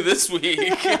into this week.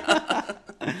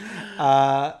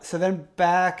 So then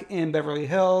back in Beverly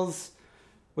Hills,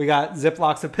 we got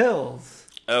Ziplocs of pills.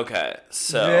 Okay,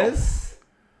 so... This?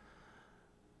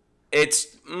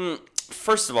 It's...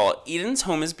 first of all, Eden's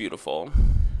home is beautiful.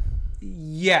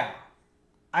 Yeah.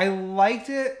 I liked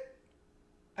it.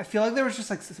 I feel like there was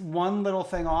just like one little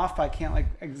thing off, but I can't like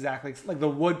exactly... Like the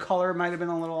wood color might have been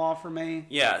a little off for me.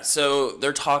 Yeah, so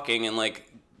they're talking and like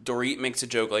Dorit makes a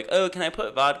joke like, "Oh, can I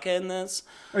put vodka in this?"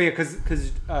 Oh yeah, because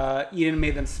Eden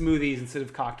made them smoothies instead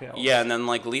of cocktails. Yeah, and then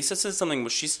like Lisa says something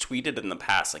she's tweeted in the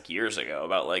past, like years ago,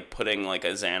 about like putting like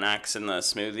a Xanax in the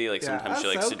smoothie. Like sometimes she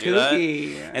likes to do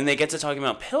kooky. that. And they get to talking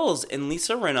about pills, and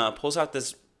Lisa Rinna pulls out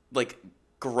this like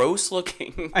gross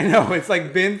looking. I know, it's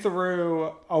like been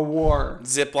through a war.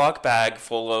 Ziploc bag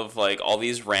full of like all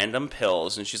these random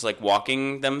pills, and she's like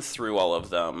walking them through all of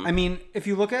them. I mean, if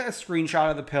you look at a screenshot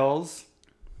of the pills,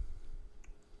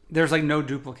 there's like no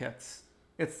duplicates.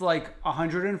 It's like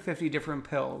 150 different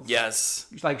pills. Yes.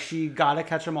 Like she gotta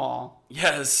catch them all.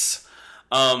 Yes.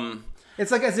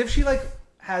 It's like as if she like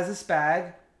has this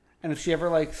bag, and if she ever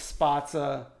like spots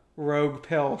a rogue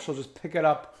pill, she'll just pick it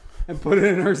up and put it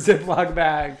in her Ziploc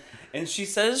bag. And she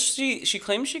says she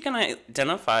claims she can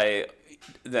identify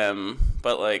them,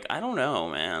 but like I don't know,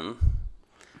 man.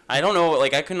 I don't know.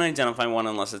 Like I couldn't identify one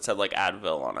unless it said like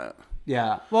Advil on it.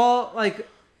 Yeah. Well, like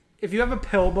if you have a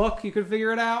pill book, you could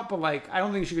figure it out. But like I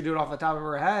don't think she could do it off the top of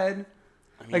her head.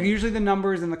 I mean, like usually the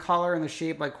numbers and the color and the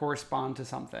shape like correspond to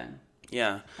something.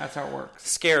 Yeah. That's how it works.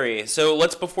 Scary. So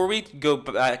before we go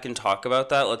back and talk about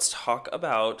that, let's talk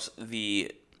about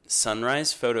the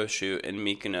sunrise photo shoot in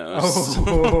Mykonos.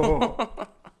 Oh.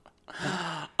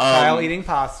 Kyle eating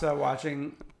pasta,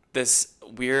 watching this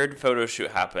weird photo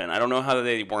shoot happen. I don't know how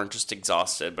they weren't just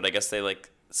exhausted, but I guess they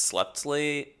like slept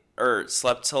late or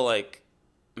slept till like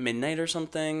midnight or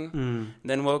something.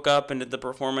 Then woke up and did the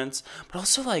performance. But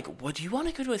also like, do you want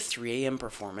to go to a 3 a.m.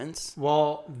 performance?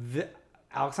 Well,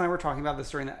 Alex and I were talking about this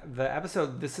during the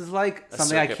episode. This is like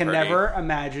something I can party. never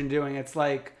imagine doing. It's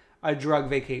like a drug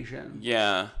vacation.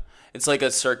 Yeah. It's like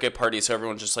a circuit party, so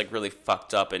everyone's just like really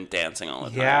fucked up and dancing all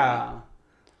the time. Yeah.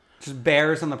 Just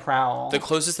bears on the prowl. The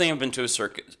closest thing I've been to a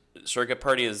circuit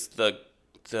party is the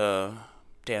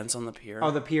dance on the pier.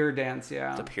 Oh, the pier dance,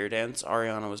 yeah. The pier dance.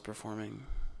 Ariana was performing.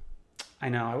 I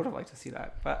know. I would have liked to see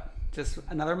that. But just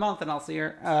another month and I'll see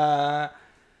her.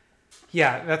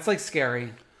 Yeah, that's like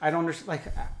scary. I don't understand. Like,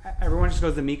 everyone just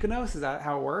goes to Mykonos? Is that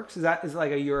how it works? Is it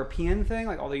like a European thing?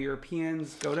 Like, all the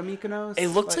Europeans go to Mykonos? It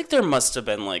looked like there must have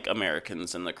been, like,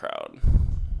 Americans in the crowd.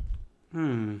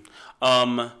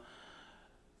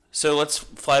 So let's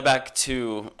fly back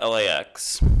to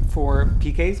LAX. For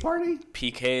PK's party?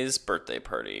 PK's birthday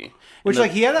party. Which, like,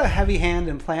 he had a heavy hand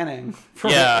in planning for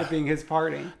it being his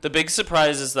party. The big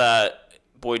surprise is that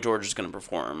Boy George is going to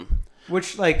perform.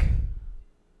 Which, like,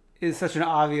 is such an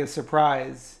obvious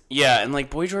surprise. Yeah, and like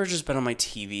Boy George has been on my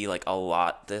TV like a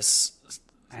lot this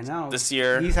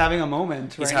year. He's having a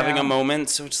moment. He's having a moment,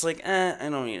 so it's like, I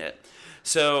don't need it.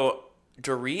 So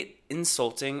Dorit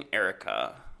insulting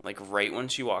Erica like right when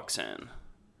she walks in.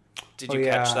 Did you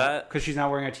catch that? Because she's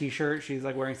not wearing a t-shirt. She's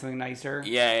like wearing something nicer.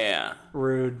 Yeah.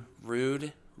 Rude.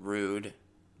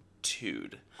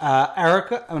 Tude.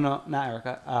 Erica. Oh no, not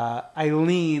Erica.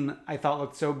 Eileen. I thought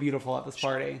looked so beautiful at this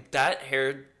party. That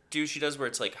hairdo she does where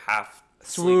it's like half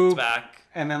swoop back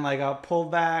and then like a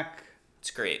pulled back.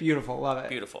 It's great. Beautiful. Love it.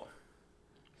 Beautiful.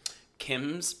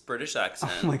 Kim's British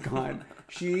accent. Oh my god.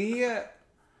 She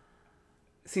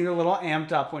seemed a little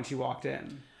amped up when she walked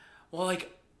in. Well,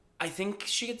 like, I think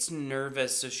she gets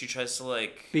nervous, so she tries to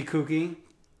like be kooky.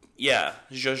 Yeah,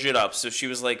 zhuzh it up. So she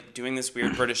was like doing this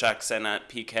weird British accent at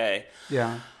PK.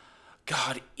 Yeah.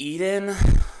 God, Eden,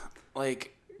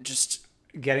 like, just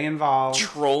getting involved,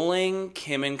 trolling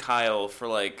Kim and Kyle for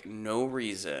like no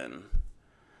reason.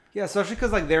 Yeah, especially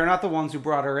because like they're not the ones who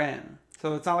brought her in,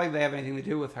 so it's not like they have anything to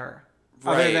do with her,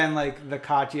 right. Other than like the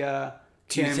Katya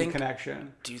Kim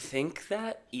connection. Do you think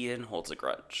that Eden holds a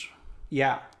grudge?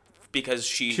 Yeah, because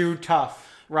she too tough,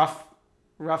 rough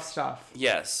stuff.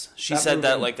 Yes, she said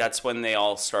that like that's when they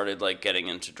all started like getting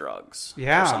into drugs.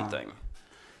 Yeah, or something.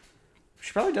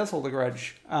 She probably does hold a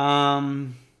grudge.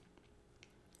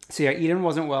 So yeah, Eden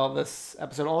wasn't well this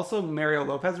episode. Also, Mario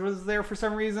Lopez was there for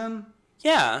some reason.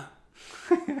 Yeah.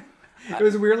 It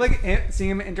was weird, like seeing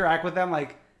him interact with them,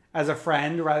 like as a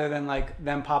friend, rather than like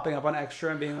them popping up on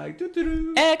Extra and being like,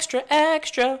 doo-doo-doo. Extra.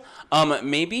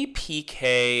 Maybe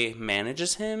PK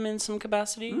manages him in some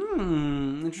capacity.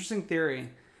 Interesting theory.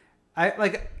 It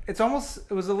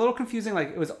was a little confusing.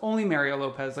 Like it was only Mario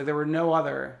Lopez. Like there were no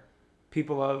other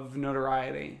people of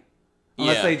notoriety.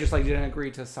 Unless they just like didn't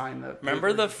agree to sign the.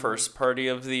 Remember the first party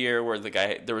of the year where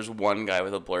there was one guy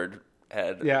with a blurred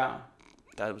head? Yeah.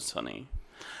 That was funny.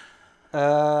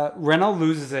 Rinna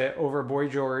loses it over Boy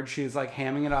George. She's like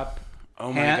hamming it up.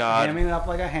 Oh my god. Hamming it up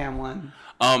like a Hamlin.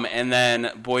 And then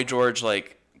Boy George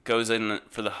like goes in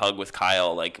for the hug with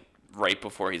Kyle like right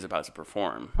before he's about to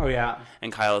perform. Oh yeah.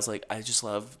 And Kyle is like, I just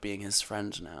love being his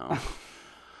friend now.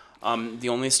 The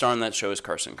only star on that show is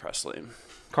Carson Kressley.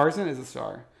 Carson is a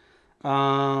star.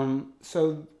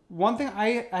 So one thing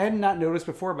I had not noticed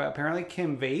before, but apparently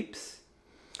Kim vapes.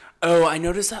 Oh, I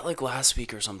noticed that like last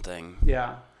week or something.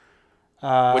 Yeah.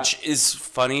 Which is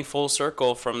funny full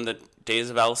circle from the days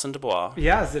of Alison Dubois.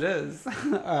 Yes, it is.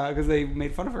 Because they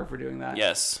made fun of her for doing that.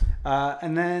 Yes.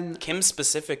 And then... Kim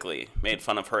specifically made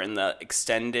fun of her in the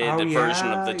extended version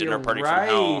of the Dinner Party right.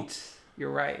 from Hell.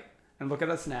 You're right. And look at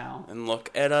us now.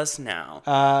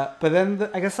 But then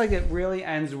I guess like it really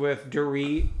ends with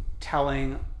Dorit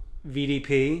telling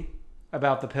VDP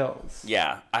about the pills.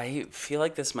 Yeah, I feel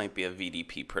like this might be a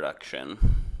VDP production.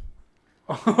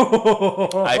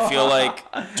 I feel like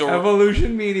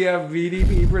Evolution Media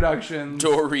VDP Productions.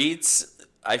 Dorit's,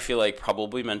 I feel like,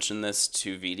 probably mentioned this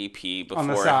to VDP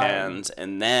beforehand,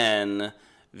 and then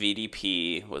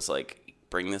VDP was like,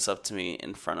 bring this up to me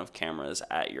in front of cameras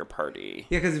at your party.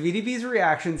 Yeah, because VDP's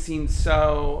reaction seems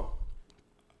so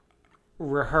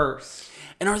rehearsed.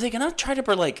 And are they gonna try to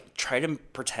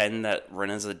pretend that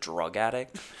Rinna's a drug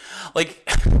addict?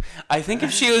 Like, I think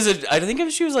if she was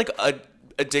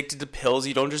addicted to pills,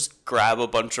 you don't just grab a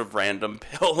bunch of random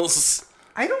pills.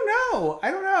 I don't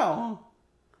know.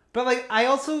 But like, I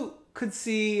also could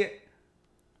see,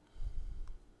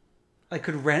 like,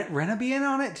 could Rinna be in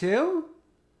on it too?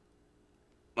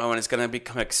 Oh, and it's gonna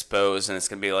become exposed, and it's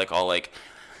gonna be like all like,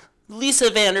 Lisa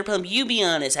Vanderpump, you be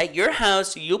honest. At your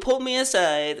house, you pulled me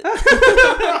aside.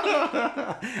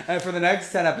 And for the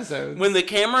next 10 episodes. When the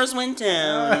cameras went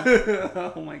down.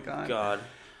 Oh my God. God.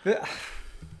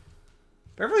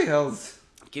 Beverly Hills.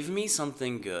 Give me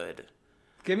something good.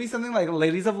 Give me something like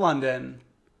Ladies of London.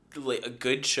 A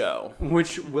good show.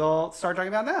 Which we'll start talking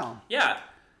about now. Yeah.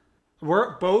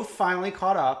 We're both finally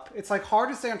caught up. It's like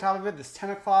hard to stay on top of it. This 10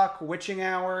 o'clock witching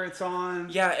hour it's on.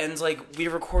 Yeah, and like we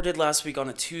recorded last week on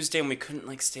a Tuesday and we couldn't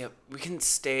like stay up. We couldn't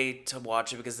stay to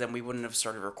watch it because then we wouldn't have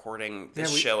started recording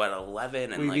this show at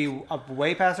 11 and we'd be up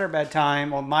way past our bedtime,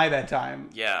 well my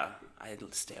bedtime. Yeah. I'd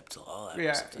stay up till all hours.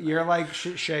 Yeah, you're like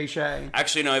Shay.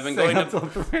 Actually, no, I've been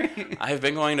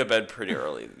going to bed pretty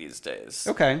early these days.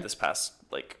 Okay. This past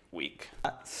like week.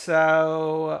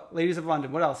 So, Ladies of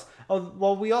London. What else? Oh,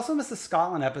 well, we also missed the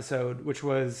Scotland episode, which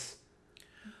was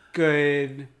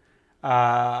good.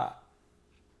 It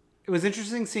was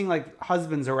interesting seeing like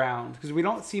husbands around because we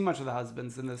don't see much of the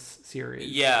husbands in this series.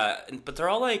 Yeah, but they're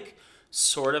all like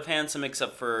sort of handsome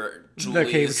except for the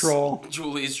cave troll.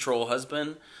 Julie's troll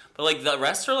husband. But like the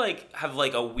rest are like have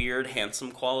like a weird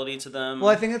handsome quality to them. Well,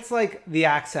 I think it's like the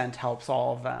accent helps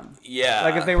all of them. Yeah.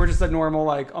 Like if they were just a normal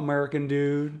like American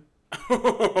dude,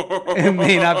 it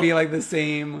may not be like the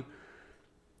same.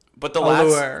 But the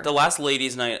last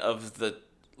ladies' night of the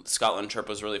Scotland trip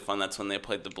was really fun. That's when they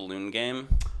played the balloon game.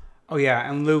 Oh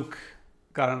yeah, and Luke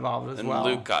got involved as well.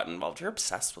 And Luke got involved. You're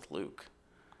obsessed with Luke.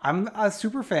 I'm a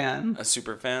super fan.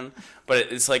 But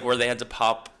it's like where they had to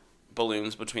pop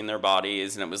balloons between their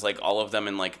bodies, and it was like all of them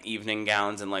in like evening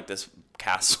gowns in like this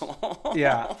castle.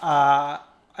 Yeah.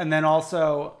 And then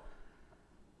also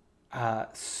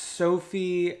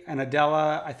Sophie and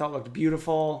Adela I thought looked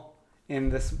beautiful in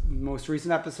this most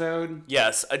recent episode.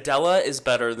 Yes, Adela is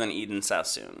better than Eden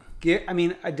Sassoon. I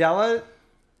mean, Adela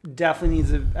definitely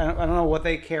needs I don't know what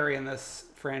they carry in this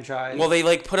franchise. Well, they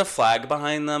like put a flag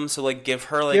behind them, so like give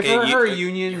her her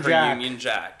Union Jack. Union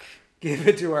Jack. Give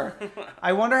it to her.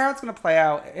 I wonder how it's going to play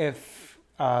out if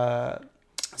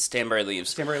Stanbury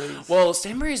leaves. Well,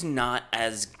 Stanbury's not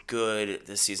as good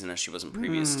this season as she was in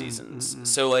previous seasons.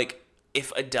 So, like,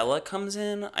 if Adela comes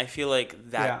in, I feel like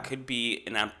that could be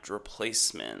an apt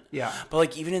replacement. Yeah. But,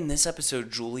 like, even in this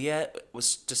episode, Juliet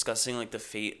was discussing, like, the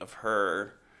fate of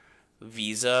her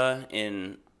visa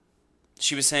in...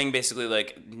 She was saying, basically,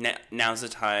 like, now's the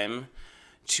time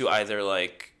to either,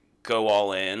 like, go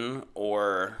all in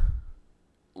or...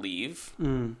 leave,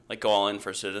 like go all in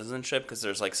for citizenship, because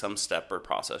there's like some step or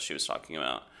process she was talking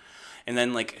about. And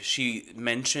then like she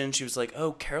mentioned, she was like,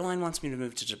 oh, Caroline wants me to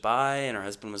move to Dubai, and her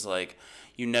husband was like,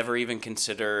 you never even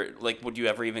consider, like, would you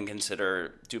ever even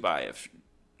consider Dubai if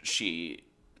she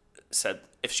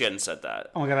hadn't said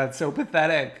that? Oh my god, that's so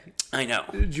pathetic. I know.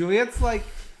 Juliet's like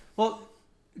a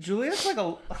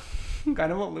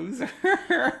kind of a loser.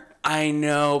 I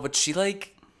know, but she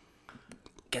like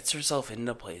gets herself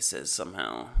into places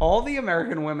somehow. All the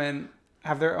American women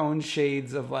have their own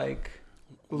shades of like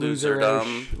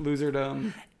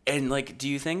loserdom. And like, do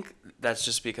you think that's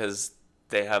just because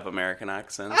they have American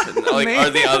accents? And like, are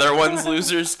the other ones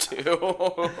losers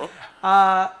too?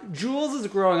 Jules is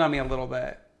growing on me a little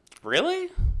bit. Really?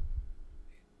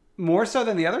 More so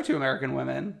than the other two American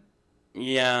women.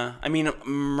 Yeah, I mean,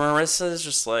 Marissa's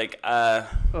just like like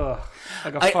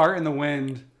a fart in the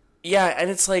wind. Yeah, and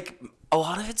it's like A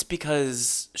lot of it's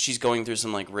because she's going through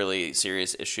some like really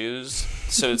serious issues,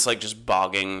 so it's like just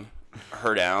bogging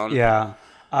her down. Yeah.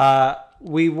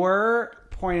 We were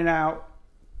pointed out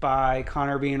by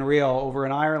Connor Being Real over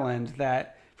in Ireland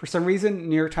that for some reason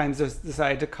New York Times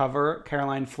decided to cover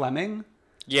Caroline Fleming.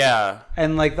 Yeah.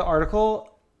 And like the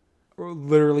article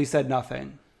literally said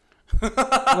nothing.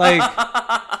 Like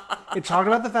it talked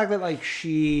about the fact that like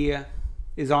she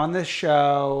is on this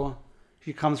show.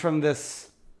 She comes from this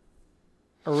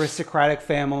aristocratic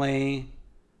family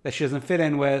that she doesn't fit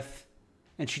in with,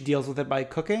 and she deals with it by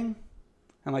cooking.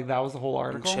 And like that was the whole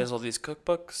article. And she has all these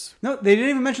cookbooks. No, they didn't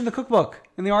even mention the cookbook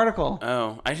in the article.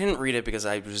 Oh, I didn't read it because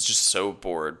I was just so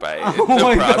bored by Oh the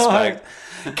my prospect.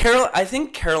 I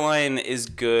think Caroline is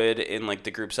good in like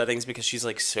the group settings because she's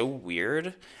like so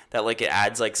weird that like it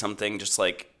adds like something just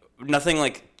like nothing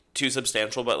like too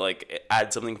substantial, but like it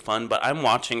adds something fun. But I'm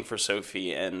watching for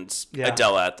Sophie and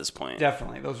Adela at this point.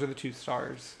 Definitely, those are the two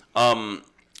stars. But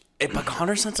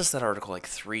Connor sent us that article like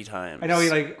 3 times. I know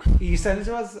he sent it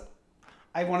to us.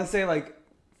 I want to say like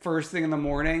first thing in the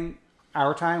morning,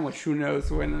 our time, which who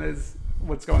knows when it is,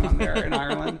 what's going on there in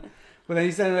Ireland. But then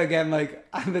he sent it again like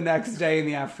the next day in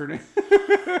the afternoon.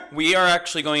 We are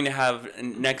actually going to have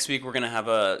next week. We're going to have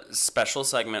a special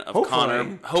segment of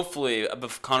hopefully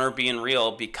of Connor Being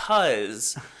Real,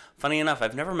 because funny enough,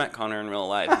 I've never met Connor in real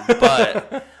life,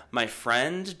 but my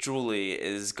friend Julie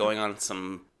is going on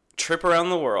some trip around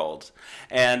the world,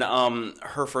 and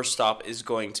her first stop is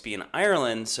going to be in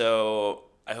Ireland, so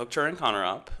I hooked her and Connor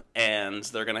up, and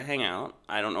they're going to hang out.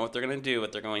 I don't know what they're going to do,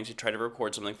 but they're going to try to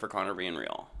record something for Connor Being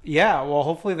Real. Yeah, well,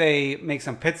 hopefully they make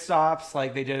some pit stops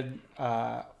like they did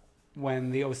when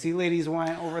the OC ladies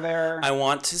went over there. I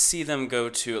want to see them go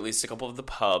to at least a couple of the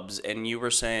pubs, and you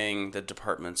were saying the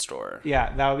department store.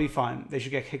 Yeah, that would be fun. They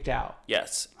should get kicked out.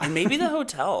 Yes, and maybe the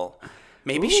hotel.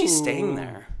 Maybe she's staying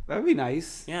there. That would be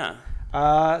nice. Yeah.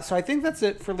 So I think that's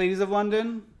it for Ladies of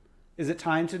London. Is it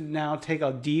time to now take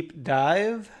a deep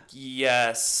dive?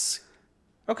 Yes.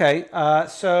 Okay.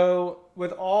 So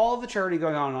with all the charity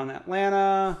going on in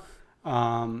Atlanta,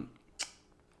 Vanderpump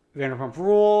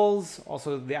Rules,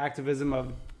 also the activism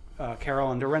of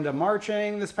Carol and Dorinda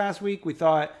marching this past week, we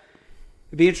thought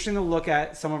it'd be interesting to look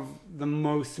at some of the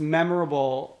most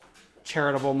memorable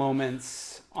charitable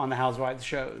moments on the Housewives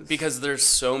shows. Because there's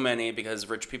so many, because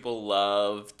rich people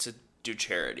love to do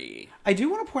charity. I do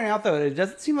want to point out, though, that it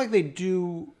doesn't seem like they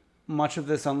do much of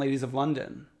this on Ladies of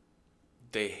London.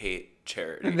 They hate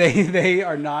charity. They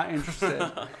are not interested.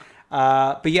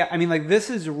 But yeah, I mean, like, this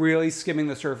is really skimming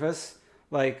the surface.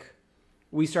 Like,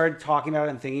 we started talking about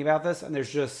it and thinking about this, and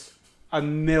there's just a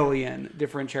million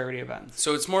different charity events.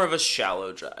 So it's more of a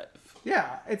shallow dive.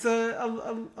 Yeah, it's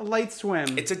a light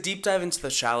swim. It's a deep dive into the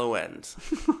shallow end.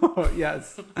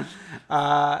 Yes.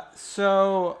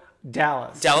 So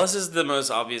Dallas. Dallas is the most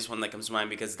obvious one that comes to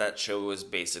mind because that show was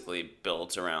basically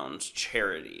built around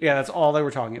charity. Yeah, that's all they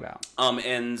were talking about.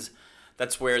 And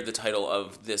that's where the title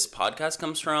of this podcast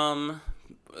comes from.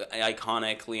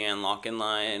 Iconic Leanne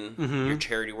Lockenline. Mm-hmm. Your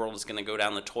charity world is going to go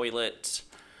down the toilet.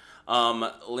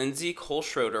 Lindsay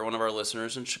Kohlschroeder, one of our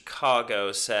listeners in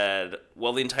Chicago, said,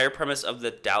 well, the entire premise of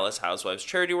the Dallas Housewives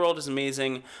charity world is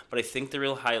amazing, but I think the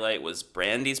real highlight was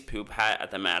Brandy's poop hat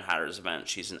at the Mad Hatters event.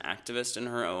 She's an activist in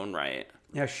her own right.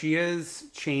 Yeah, she is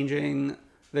changing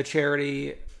the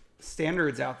charity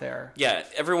standards out there. Yeah,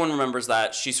 everyone remembers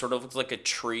that. She sort of looked like a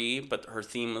tree, but her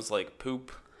theme was like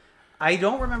poop. I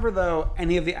don't remember, though,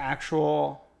 any of the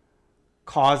actual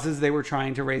causes they were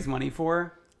trying to raise money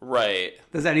for. Right.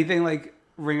 Does anything like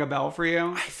ring a bell for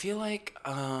you? I feel like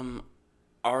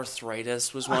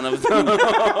arthritis was one of them.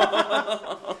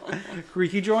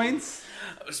 Creaky joints?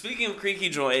 Speaking of creaky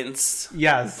joints.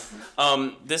 Yes.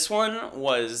 This one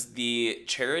was the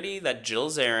charity that Jill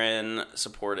Zarin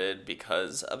supported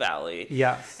because of Allie.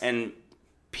 Yes. And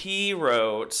P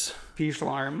wrote... P.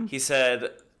 Schlarm. He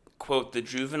said... quote, the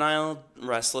juvenile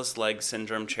restless leg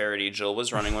syndrome charity Jill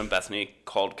was running when Bethany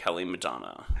called Kelly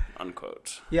Madonna,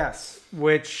 unquote. Yes,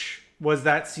 which was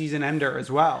that season ender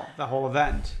as well, the whole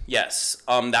event. Yes,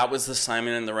 that was the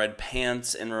Simon in the Red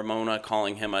Pants and Ramona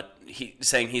calling him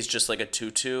saying he's just like a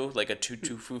tutu, like a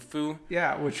tutu foo-foo.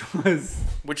 Yeah, which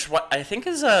I think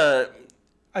is a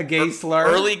gay slur.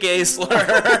 Early gay slur.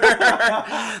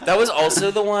 That was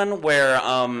also the one where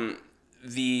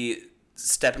the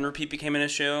step and repeat became an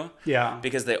issue. Yeah.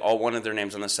 Because they all wanted their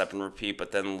names on the step and repeat,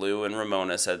 but then Lou and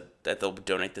Ramona said that they'll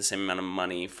donate the same amount of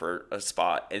money for a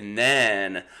spot. And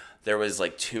then there was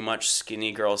like too much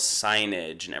skinny girl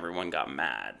signage and everyone got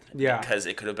mad. Yeah. Because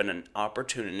it could have been an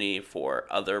opportunity for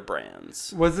other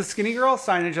brands. Was the skinny girl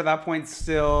signage at that point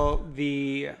still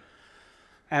the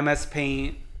MS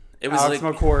Paint It was Alex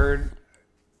McCord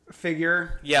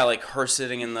figure. Yeah, like her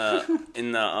sitting in the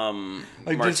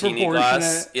Like martini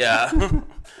glass. disproportionate. Yeah.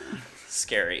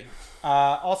 Scary.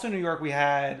 Also in New York, we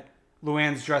had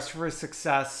Luann's Dress for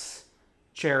Success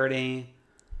charity.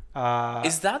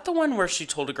 Is that the one where she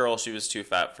told a girl she was too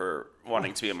fat for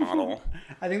wanting to be a model?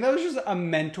 I think that was just a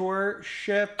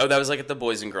mentorship. Oh, that was like at the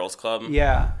Boys and Girls Club?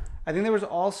 Yeah. I think there was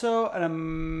also an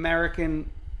American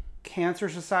Cancer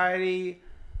Society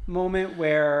moment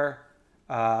where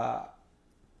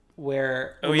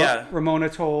Ramona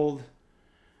told...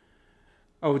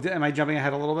 Oh, am I jumping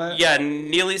ahead a little bit? Yeah,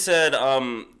 Neely said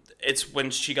it's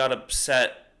when she got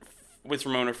upset with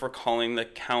Ramona for calling the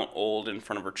Count old in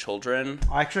front of her children.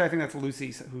 Actually, I think that's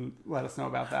Lucy who let us know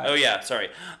about that. Oh, yeah, sorry.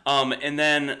 And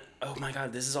then, oh my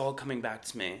God, this is all coming back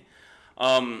to me.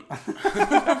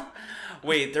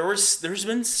 Wait, there's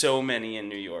been so many in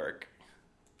New York.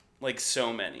 Like,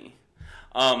 so many.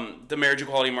 The Marriage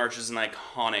Equality March is an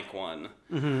iconic one.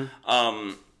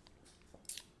 Mm-hmm.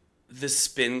 The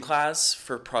spin class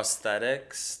for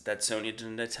prosthetics that Sonia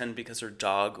didn't attend because her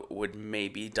dog would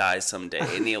maybe die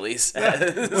someday, Neely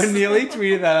says. When Neely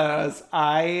tweeted that at us,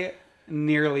 I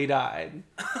nearly died.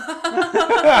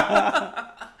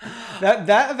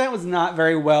 That event was not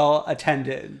very well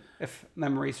attended, if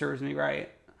memory serves me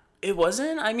right. It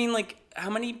wasn't? I mean, like, how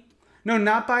many... No,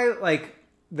 not by, like,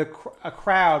 a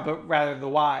crowd, but rather the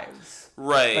wives.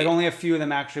 Right. Like, only a few of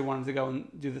them actually wanted to go and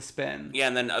do the spin. Yeah,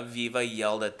 and then Aviva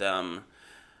yelled at them.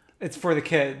 It's for the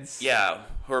kids. Yeah,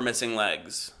 who are missing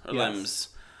legs or limbs.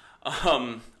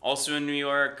 Also in New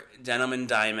York, Denim and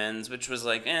Diamonds, which was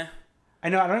like, eh. I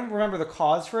know, I don't even remember the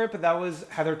cause for it, but that was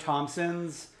Heather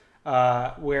Thompson's,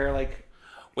 where, like...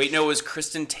 Wait, no, it was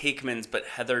Kristen Takeman's, but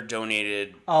Heather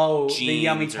donated jeans the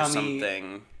Yummy or Tummy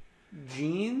something.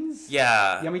 Jeans?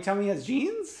 Yeah. Yummy Tummy has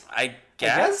jeans? I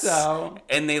guess so.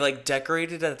 And they like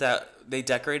decorated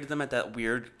them at that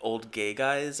weird old gay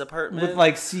guy's apartment With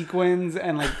like sequins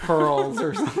and like pearls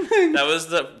or something.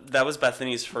 That was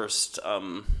Bethany's first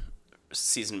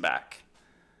season back.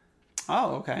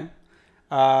 Oh, okay.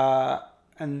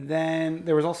 And then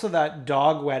there was also that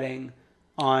dog wedding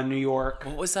on New York.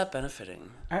 What was that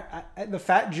benefiting? The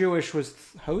Fat Jewish was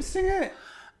hosting it.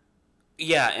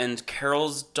 Yeah, and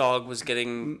Carol's dog was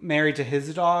getting married to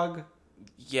his dog.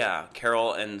 Yeah,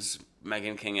 Carol and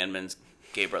Meghan King Edmonds'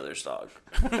 gay brother's dog.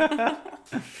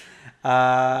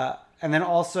 And then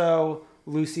also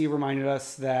Lucy reminded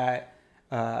us that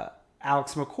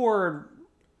Alex McCord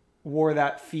wore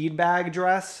that feed bag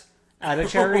dress at a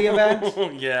charity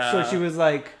event. Yeah. So she was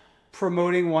like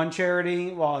promoting one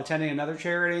charity while attending another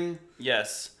charity.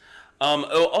 Yes.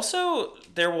 Also,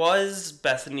 there was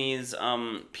Bethany's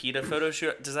PETA photo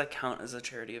shoot. Does that count as a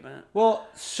charity event? Well,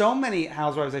 so many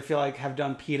housewives, I feel like, have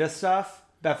done PETA stuff.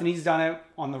 Bethany's done it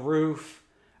on the roof.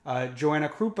 Joanna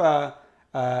Krupa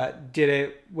did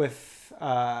it with,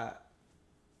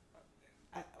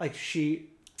 like,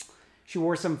 she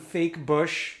wore some fake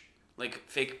bush. Like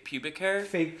fake pubic hair?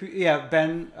 Yeah,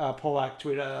 Ben Polak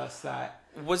tweeted us that.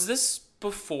 Was this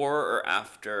before or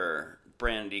after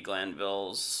Brandi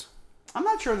Glanville's... I'm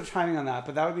not sure the timing on that,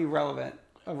 but that would be a relevant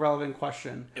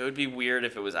question. It would be weird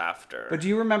if it was after. But do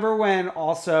you remember when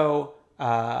also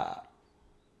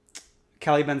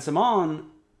Kelly Ben-Simon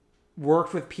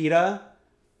worked with PETA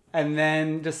and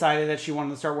then decided that she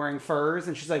wanted to start wearing furs,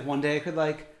 and she's like, one day I could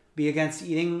like be against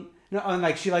eating, no, and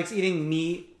like she likes eating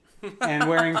meat and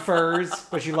wearing furs,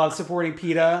 but she loves supporting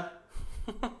PETA.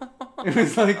 It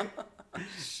was like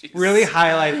really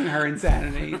highlighting her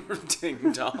insanity.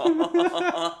 Ding dong.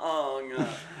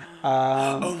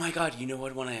 Oh my God! You know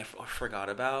what one I forgot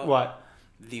about? What?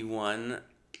 The one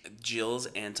Jill's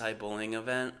anti-bullying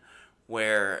event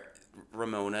where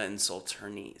Ramona insults her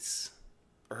niece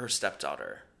or her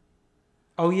stepdaughter.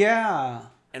 Oh yeah.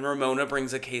 And Ramona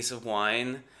brings a case of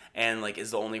wine and like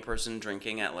is the only person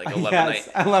drinking at like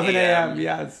 11 a.m.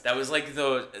 Yes. That was like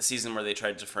the season where they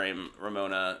tried to frame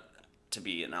Ramona to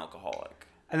be an alcoholic.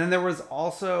 And then there was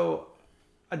also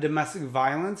a domestic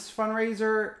violence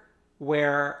fundraiser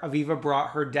where Aviva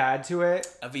brought her dad to it.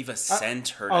 Aviva sent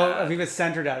her dad. Oh, Aviva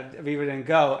sent her dad. Aviva didn't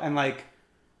go. And like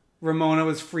Ramona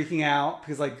was freaking out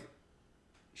because like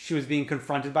she was being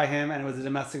confronted by him and it was a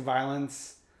domestic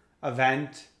violence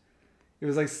event. It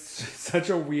was like such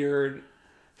a weird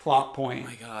plot point. Oh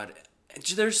my God.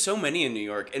 There's so many in New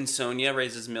York. And Sonia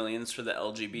raises millions for the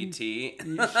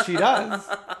LGBT. She does.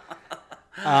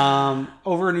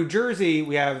 Over in New Jersey,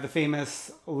 we have the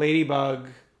famous Ladybug.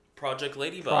 Project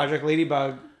Ladybug. Project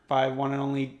Ladybug by one and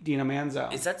only Dina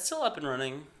Manzo. Is that still up and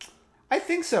running? I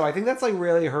think so. I think that's like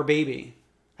really her baby.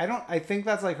 I think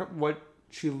that's like what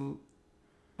she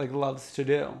like loves to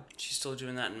do. She's still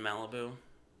doing that in Malibu.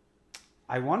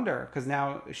 I wonder, because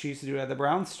now she used to do it at the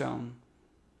Brownstone.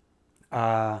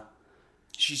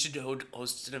 She should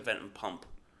host an event in Pump.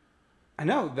 I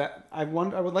know that I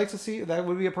would like to see that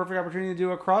would be a perfect opportunity to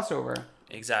do a crossover.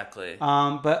 Exactly.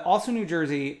 But also New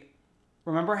Jersey.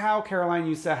 Remember how Caroline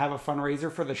used to have a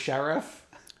fundraiser for the sheriff?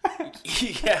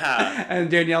 Yeah. And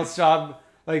Danielle Staub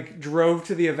like drove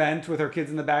to the event with her kids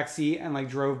in the back seat and like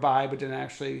drove by but didn't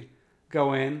actually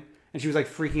go in. And she was like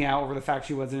freaking out over the fact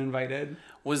she wasn't invited.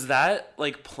 Was that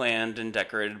like planned and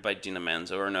decorated by Dina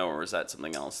Manzo or was that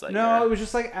something else that No, year? it was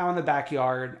just like out in the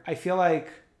backyard. I feel like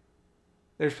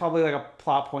there's probably like a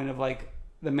plot point of like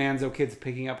the Manzo kids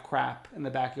picking up crap in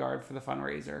the backyard for the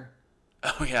fundraiser.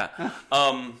 Oh yeah.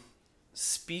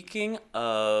 Speaking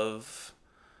of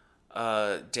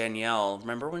Danielle,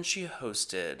 remember when she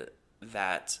hosted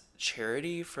that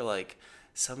charity for like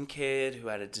some kid who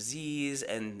had a disease,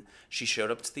 and she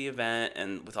showed up to the event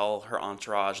and with all her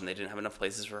entourage, and they didn't have enough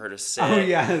places for her to sit. Oh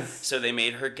yes. So they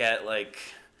made her get like,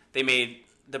 they made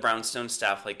the Brownstone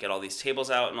staff like get all these tables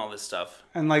out and all this stuff.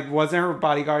 And like, wasn't her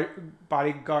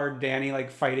bodyguard Danny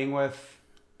like fighting with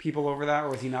people over that, or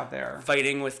was he not there?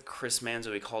 Fighting with Chris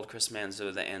Manzo. He called Chris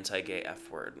Manzo the anti-gay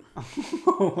F word.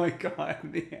 Oh my god,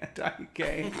 the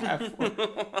anti-gay F word.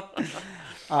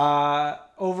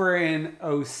 Over in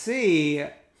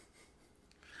OC,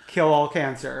 Kill All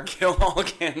Cancer. Kill All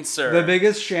Cancer. The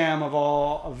biggest sham of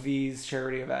all of these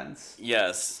charity events.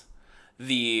 Yes.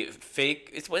 The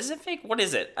fake... Was it fake? What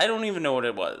is it? I don't even know what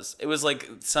it was. It was like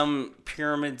some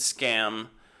pyramid scam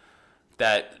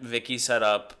that Vicky set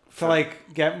up. To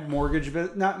like get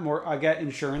get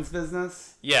insurance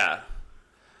business. Yeah.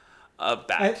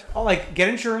 Get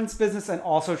insurance business and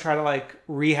also try to like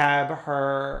rehab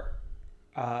her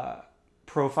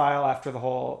profile after the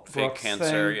whole fake Brooks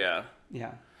cancer, thing. yeah.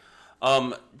 Yeah.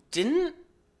 Didn't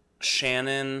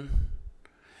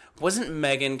wasn't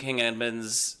Megan King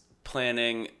Edmonds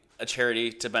planning a charity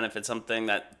to benefit something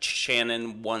that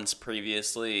Shannon once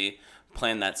previously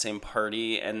planned that same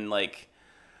party, and like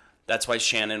that's why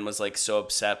Shannon was like so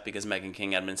upset because Megan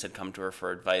King Edmonds had come to her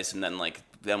for advice and then like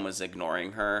them was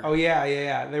ignoring her. Oh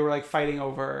yeah. They were like fighting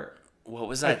over what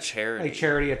was that charity? Like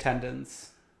charity attendance.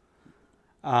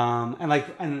 And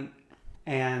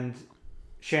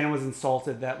Shannon was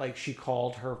insulted that like she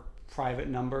called her private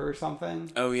number or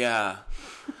something. Oh yeah.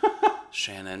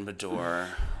 Shannon Bador.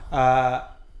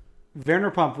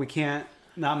 Vanderpump, we can't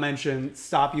not mention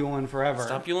Stop Yulin Forever.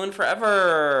 Stop Yulin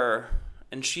Forever.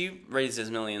 And she raises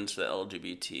millions for the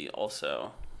LGBT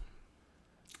also.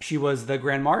 She was the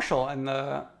Grand Marshal in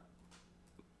the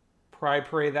Pride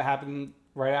Parade that happened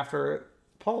right after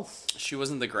Pulse. She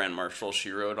wasn't the Grand Marshal.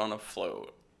 She rode on a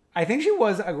float. I think she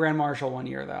was a Grand Marshal one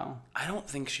year, though. I don't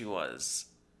think she was.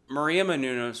 Maria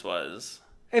Menounos was.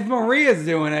 If Maria's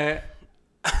doing it,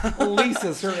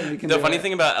 Lisa certainly can do it. The funny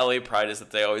thing about LA Pride is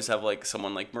that they always have like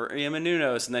someone like Maria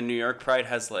Menounos, and then New York Pride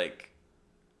has like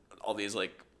all these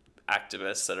like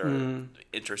activists that are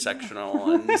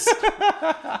intersectional and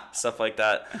stuff like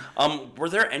that. Were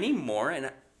there any more in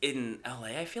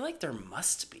LA? I feel like there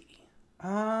must be.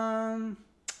 I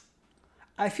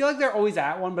feel like they're always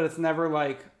at one, but it's never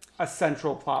like a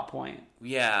central plot point.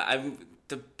 Yeah,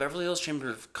 the Beverly Hills Chamber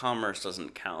of Commerce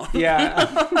doesn't count. Yeah.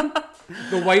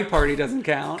 The white party doesn't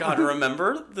count. God,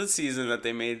 remember the season that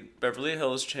they made Beverly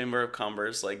Hills Chamber of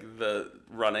Commerce like the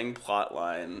running plot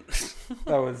line?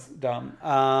 That was dumb.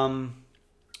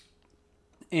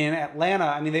 In Atlanta,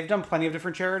 I mean, they've done plenty of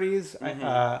different charities,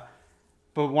 but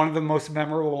one of the most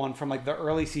memorable one from like the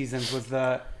early seasons was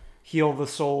the Heal the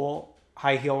Soul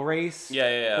high heel race.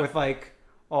 Yeah. With like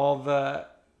all the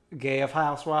gay of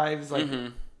housewives like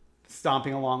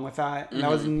stomping along with that. And that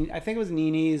was, I think it was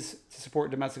Nene's to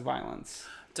support domestic violence.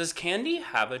 Does Candy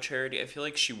have a charity? I feel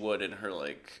like she would in her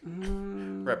like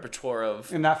repertoire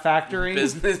of In that factory.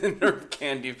 business in her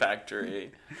candy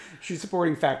factory. She's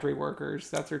supporting factory workers.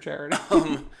 That's her charity.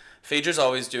 Phaedra's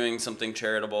always doing something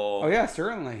charitable. Oh yeah,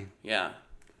 certainly. Yeah.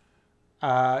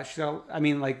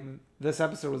 This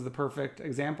episode was the perfect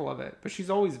example of it. But she's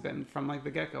always been from like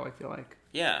the get-go, I feel like.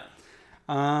 Yeah.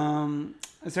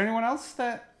 Is there anyone else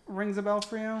that rings a bell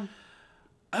for you?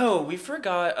 Oh, we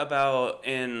forgot about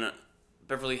in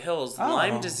Beverly Hills,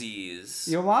 Lyme disease.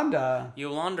 Yolanda,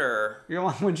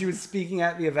 when she was speaking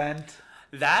at the event.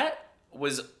 That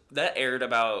aired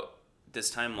about this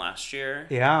time last year.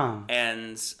 Yeah.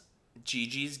 And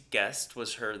Gigi's guest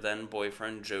was her then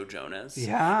boyfriend Joe Jonas.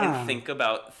 Yeah. And think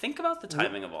about the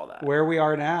timing of all that. Where we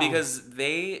are now. Because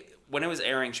when it was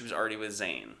airing, she was already with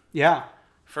Zayn. Yeah.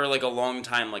 For like a long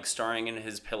time, like starring in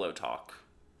his Pillow Talk.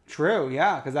 True,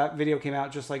 yeah, because that video came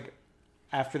out just like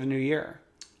after the new year.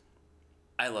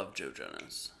 I love Joe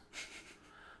Jonas.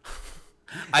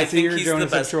 Is he your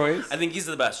Jonas of choice? I think he's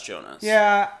the best Jonas.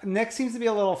 Yeah, Nick seems to be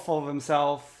a little full of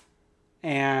himself,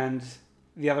 and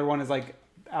the other one is like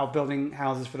out building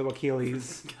houses for the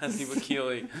Wakilis. Cassie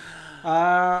Wakili.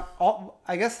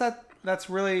 I guess that's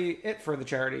really it for the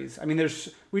charities. I mean,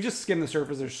 we just skimmed the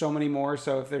surface. There's so many more.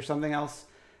 So if there's something else,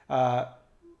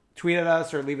 tweet at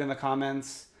us or leave it in the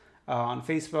comments on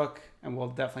Facebook, and we'll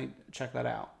definitely check that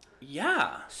out.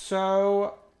 Yeah.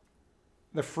 So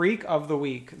the freak of the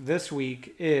week this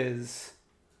week is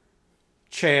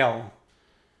Chael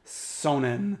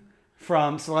Sonnen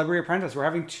from Celebrity Apprentice. We're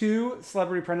having 2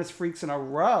 Celebrity Apprentice freaks in a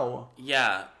row.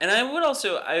 Yeah, and I would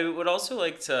also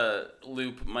like to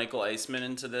loop Michael Eisman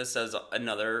into this as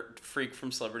another freak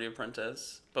from Celebrity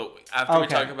Apprentice. But after we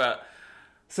talk about...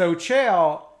 So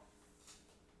Chael,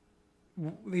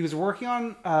 he was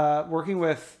working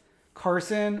with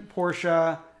Carson,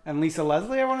 Portia, and Lisa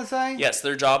Leslie, I want to say. Yes,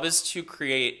 their job is to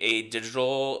create a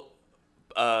digital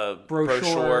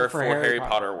brochure for Harry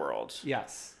Potter World.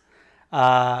 Yes.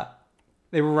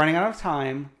 They were running out of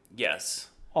time. Yes.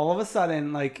 All of a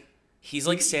sudden, like... He's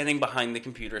like standing behind the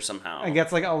computer somehow. And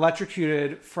gets like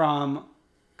electrocuted from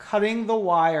cutting the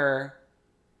wire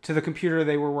to the computer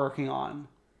they were working on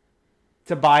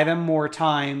to buy them more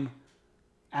time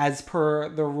as per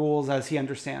the rules as he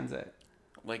understands it.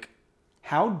 Like...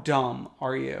 How dumb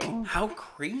are you? How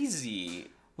crazy.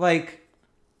 Like,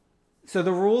 so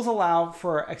the rules allow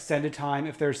for extended time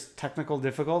if there's technical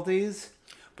difficulties.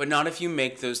 But not if you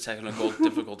make those technical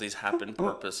difficulties happen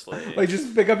purposefully. Like,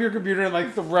 just pick up your computer and,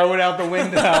 like, throw it out the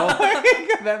window.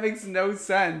 Like, that makes no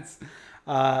sense.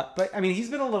 But, I mean, he's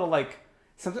been a little, like,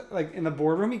 something like in the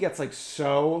boardroom, he gets, like,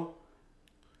 so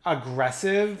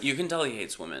aggressive. You can tell he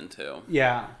hates women, too.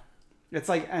 Yeah. It's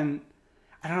like, and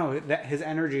I don't know, that his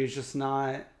energy is just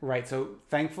not right. So,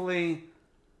 thankfully,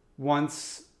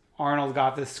 once Arnold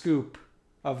got the scoop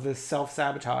of this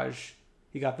self-sabotage,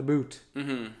 he got the boot.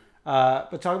 Mm-hmm.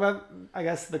 But talk about, I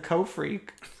guess, the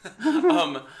co-freak.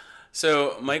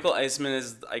 So Michael Eisman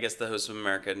is, I guess, the host of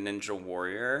American Ninja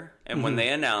Warrior. And when they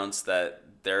announced that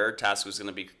their task was going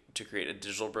to be to create a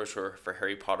digital brochure for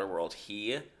Harry Potter World,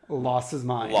 he lost his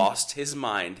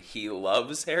mind. He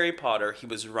loves Harry Potter. He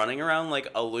was running around like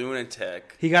a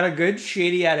lunatic. He got a good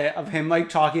shady edit of him like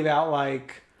talking about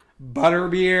like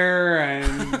butterbeer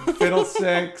and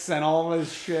fiddlesticks and all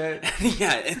this shit.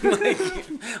 Yeah, and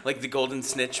like the golden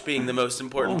snitch being the most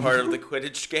important part of the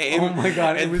Quidditch game. Oh my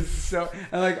god, it was so...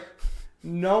 And like,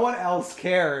 no one else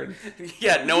cared.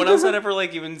 Yeah, no one else had ever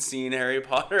like even seen Harry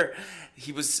Potter.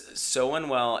 He was so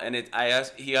unwell, and he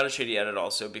got a shitty edit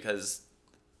also because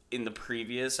in the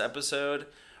previous episode,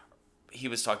 he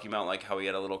was talking about like how he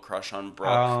had a little crush on Brooke.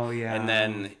 Oh yeah. And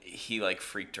then he like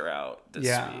freaked her out this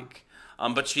week.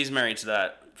 But she's married to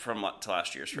that to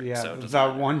last year's freak. Yeah, so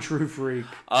that one true freak.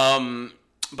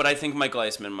 But I think Michael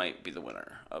Eisman might be the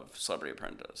winner of Celebrity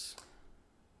Apprentice.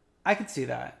 I could see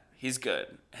that. He's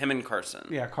good. Him and Carson.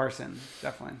 Yeah, Carson,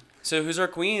 definitely. So who's our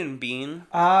queen, Bean?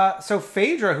 So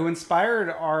Phaedra, who inspired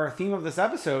our theme of this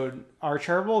episode, our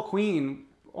charitable queen,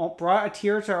 brought a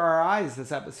tear to our eyes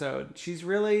this episode. She's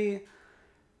really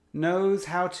knows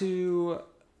how to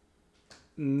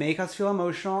make us feel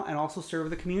emotional and also serve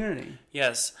the community.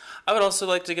 Yes. I would also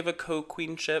like to give a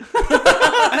co-queenship.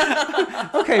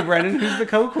 Okay, Brendan, who's the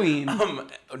co-queen?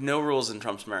 No rules in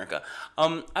Trump's America.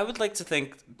 I would like to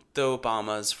thank the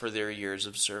Obamas for their years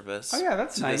of service. Oh yeah,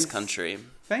 that's to nice. This country.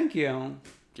 Thank you.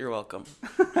 You're welcome.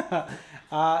 So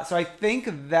I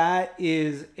think that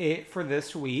is it for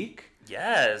this week.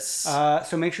 Yes.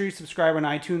 So make sure you subscribe on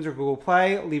iTunes or Google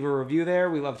Play. Leave a review there.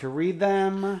 We love to read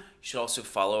them. You should also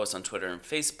follow us on Twitter and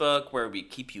Facebook, where we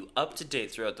keep you up to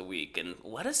date throughout the week. And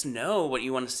let us know what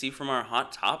you want to see from our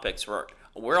hot topics.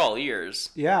 We're all ears.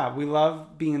 Yeah, we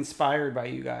love being inspired by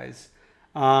you guys.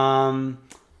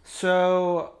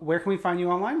 So where can we find you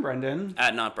online, Brendan?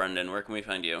 At Not Brendan. Where can we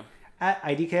find you? At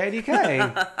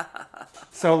IDK.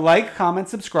 So like, comment,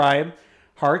 subscribe,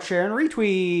 heart, share, and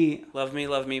retweet. Love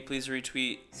me. Please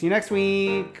retweet. See you next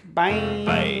week. Bye.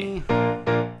 Bye.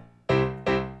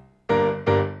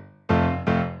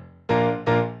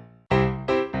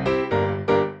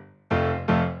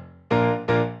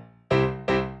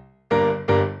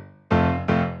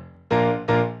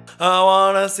 I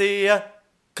wanna see ya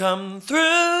come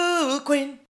through,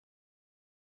 Queen.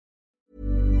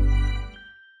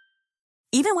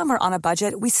 Even when we're on a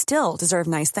budget, we still deserve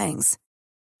nice things.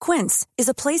 Quince is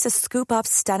a place to scoop up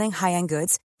stunning high-end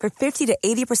goods for 50 to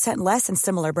 80% less than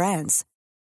similar brands.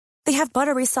 They have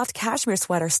buttery soft cashmere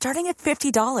sweaters starting at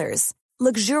 $50,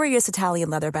 luxurious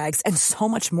Italian leather bags, and so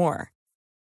much more.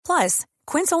 Plus,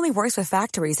 Quince only works with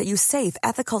factories that use safe,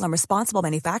 ethical, and responsible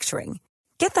manufacturing.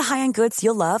 Get the high-end goods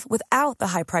you'll love without the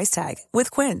high price tag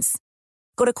with Quince.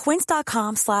 Go to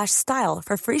quince.com/style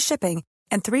for free shipping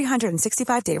and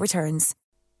 365-day returns.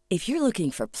 If you're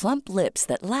looking for plump lips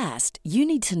that last, you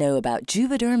need to know about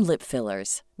Juvederm lip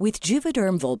fillers. With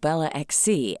Juvederm Volbella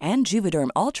XC and Juvederm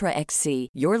Ultra XC,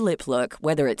 your lip look,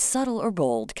 whether it's subtle or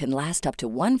bold, can last up to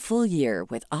 1 full year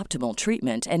with optimal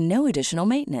treatment and no additional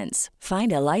maintenance.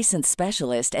 Find a licensed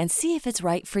specialist and see if it's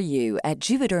right for you at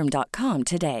Juvederm.com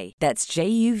today. That's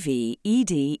JUVEDERM.com.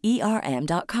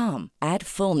 Add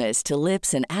fullness to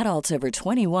lips in adults over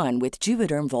 21 with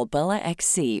Juvederm Volbella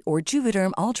XC or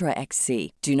Juvederm Ultra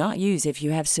XC. Do not use if you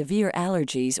have severe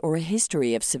allergies or a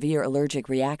history of severe allergic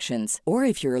reactions, or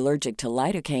if you're allergic to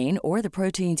lidocaine or the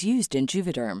proteins used in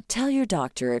Juvederm. Tell your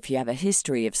doctor if you have a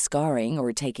history of scarring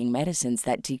or taking medicines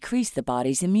that decrease the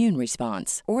body's immune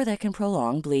response or that can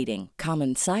prolong bleeding.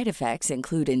 Common side effects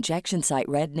include injection site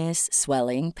redness,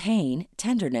 swelling, pain,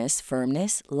 tenderness,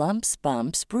 firmness, lumps,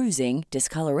 bumps, bruising,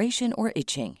 discoloration, or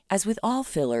itching. As with all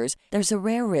fillers, there's a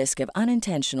rare risk of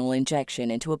unintentional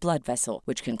injection into a blood vessel,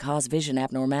 which can cause vision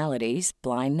abnormalities,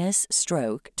 blindness,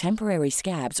 stroke, temporary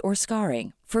scabs, or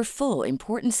scarring. For full,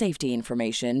 important safety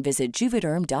information, visit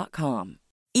Juvederm.com.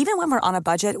 Even when we're on a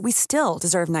budget, we still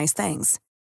deserve nice things.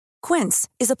 Quince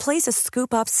is a place to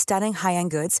scoop up stunning high-end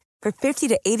goods for 50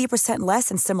 to 80% less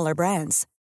than similar brands.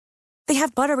 They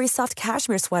have buttery soft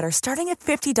cashmere sweaters starting at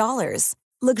 $50,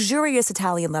 luxurious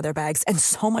Italian leather bags, and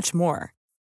so much more.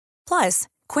 Plus,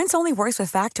 Quince only works with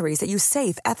factories that use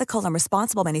safe, ethical, and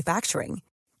responsible manufacturing.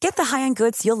 Get the high-end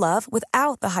goods you'll love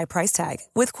without the high price tag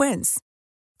with Quince.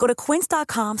 Go to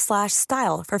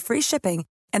quince.com/style for free shipping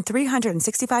and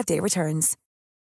 365-day returns.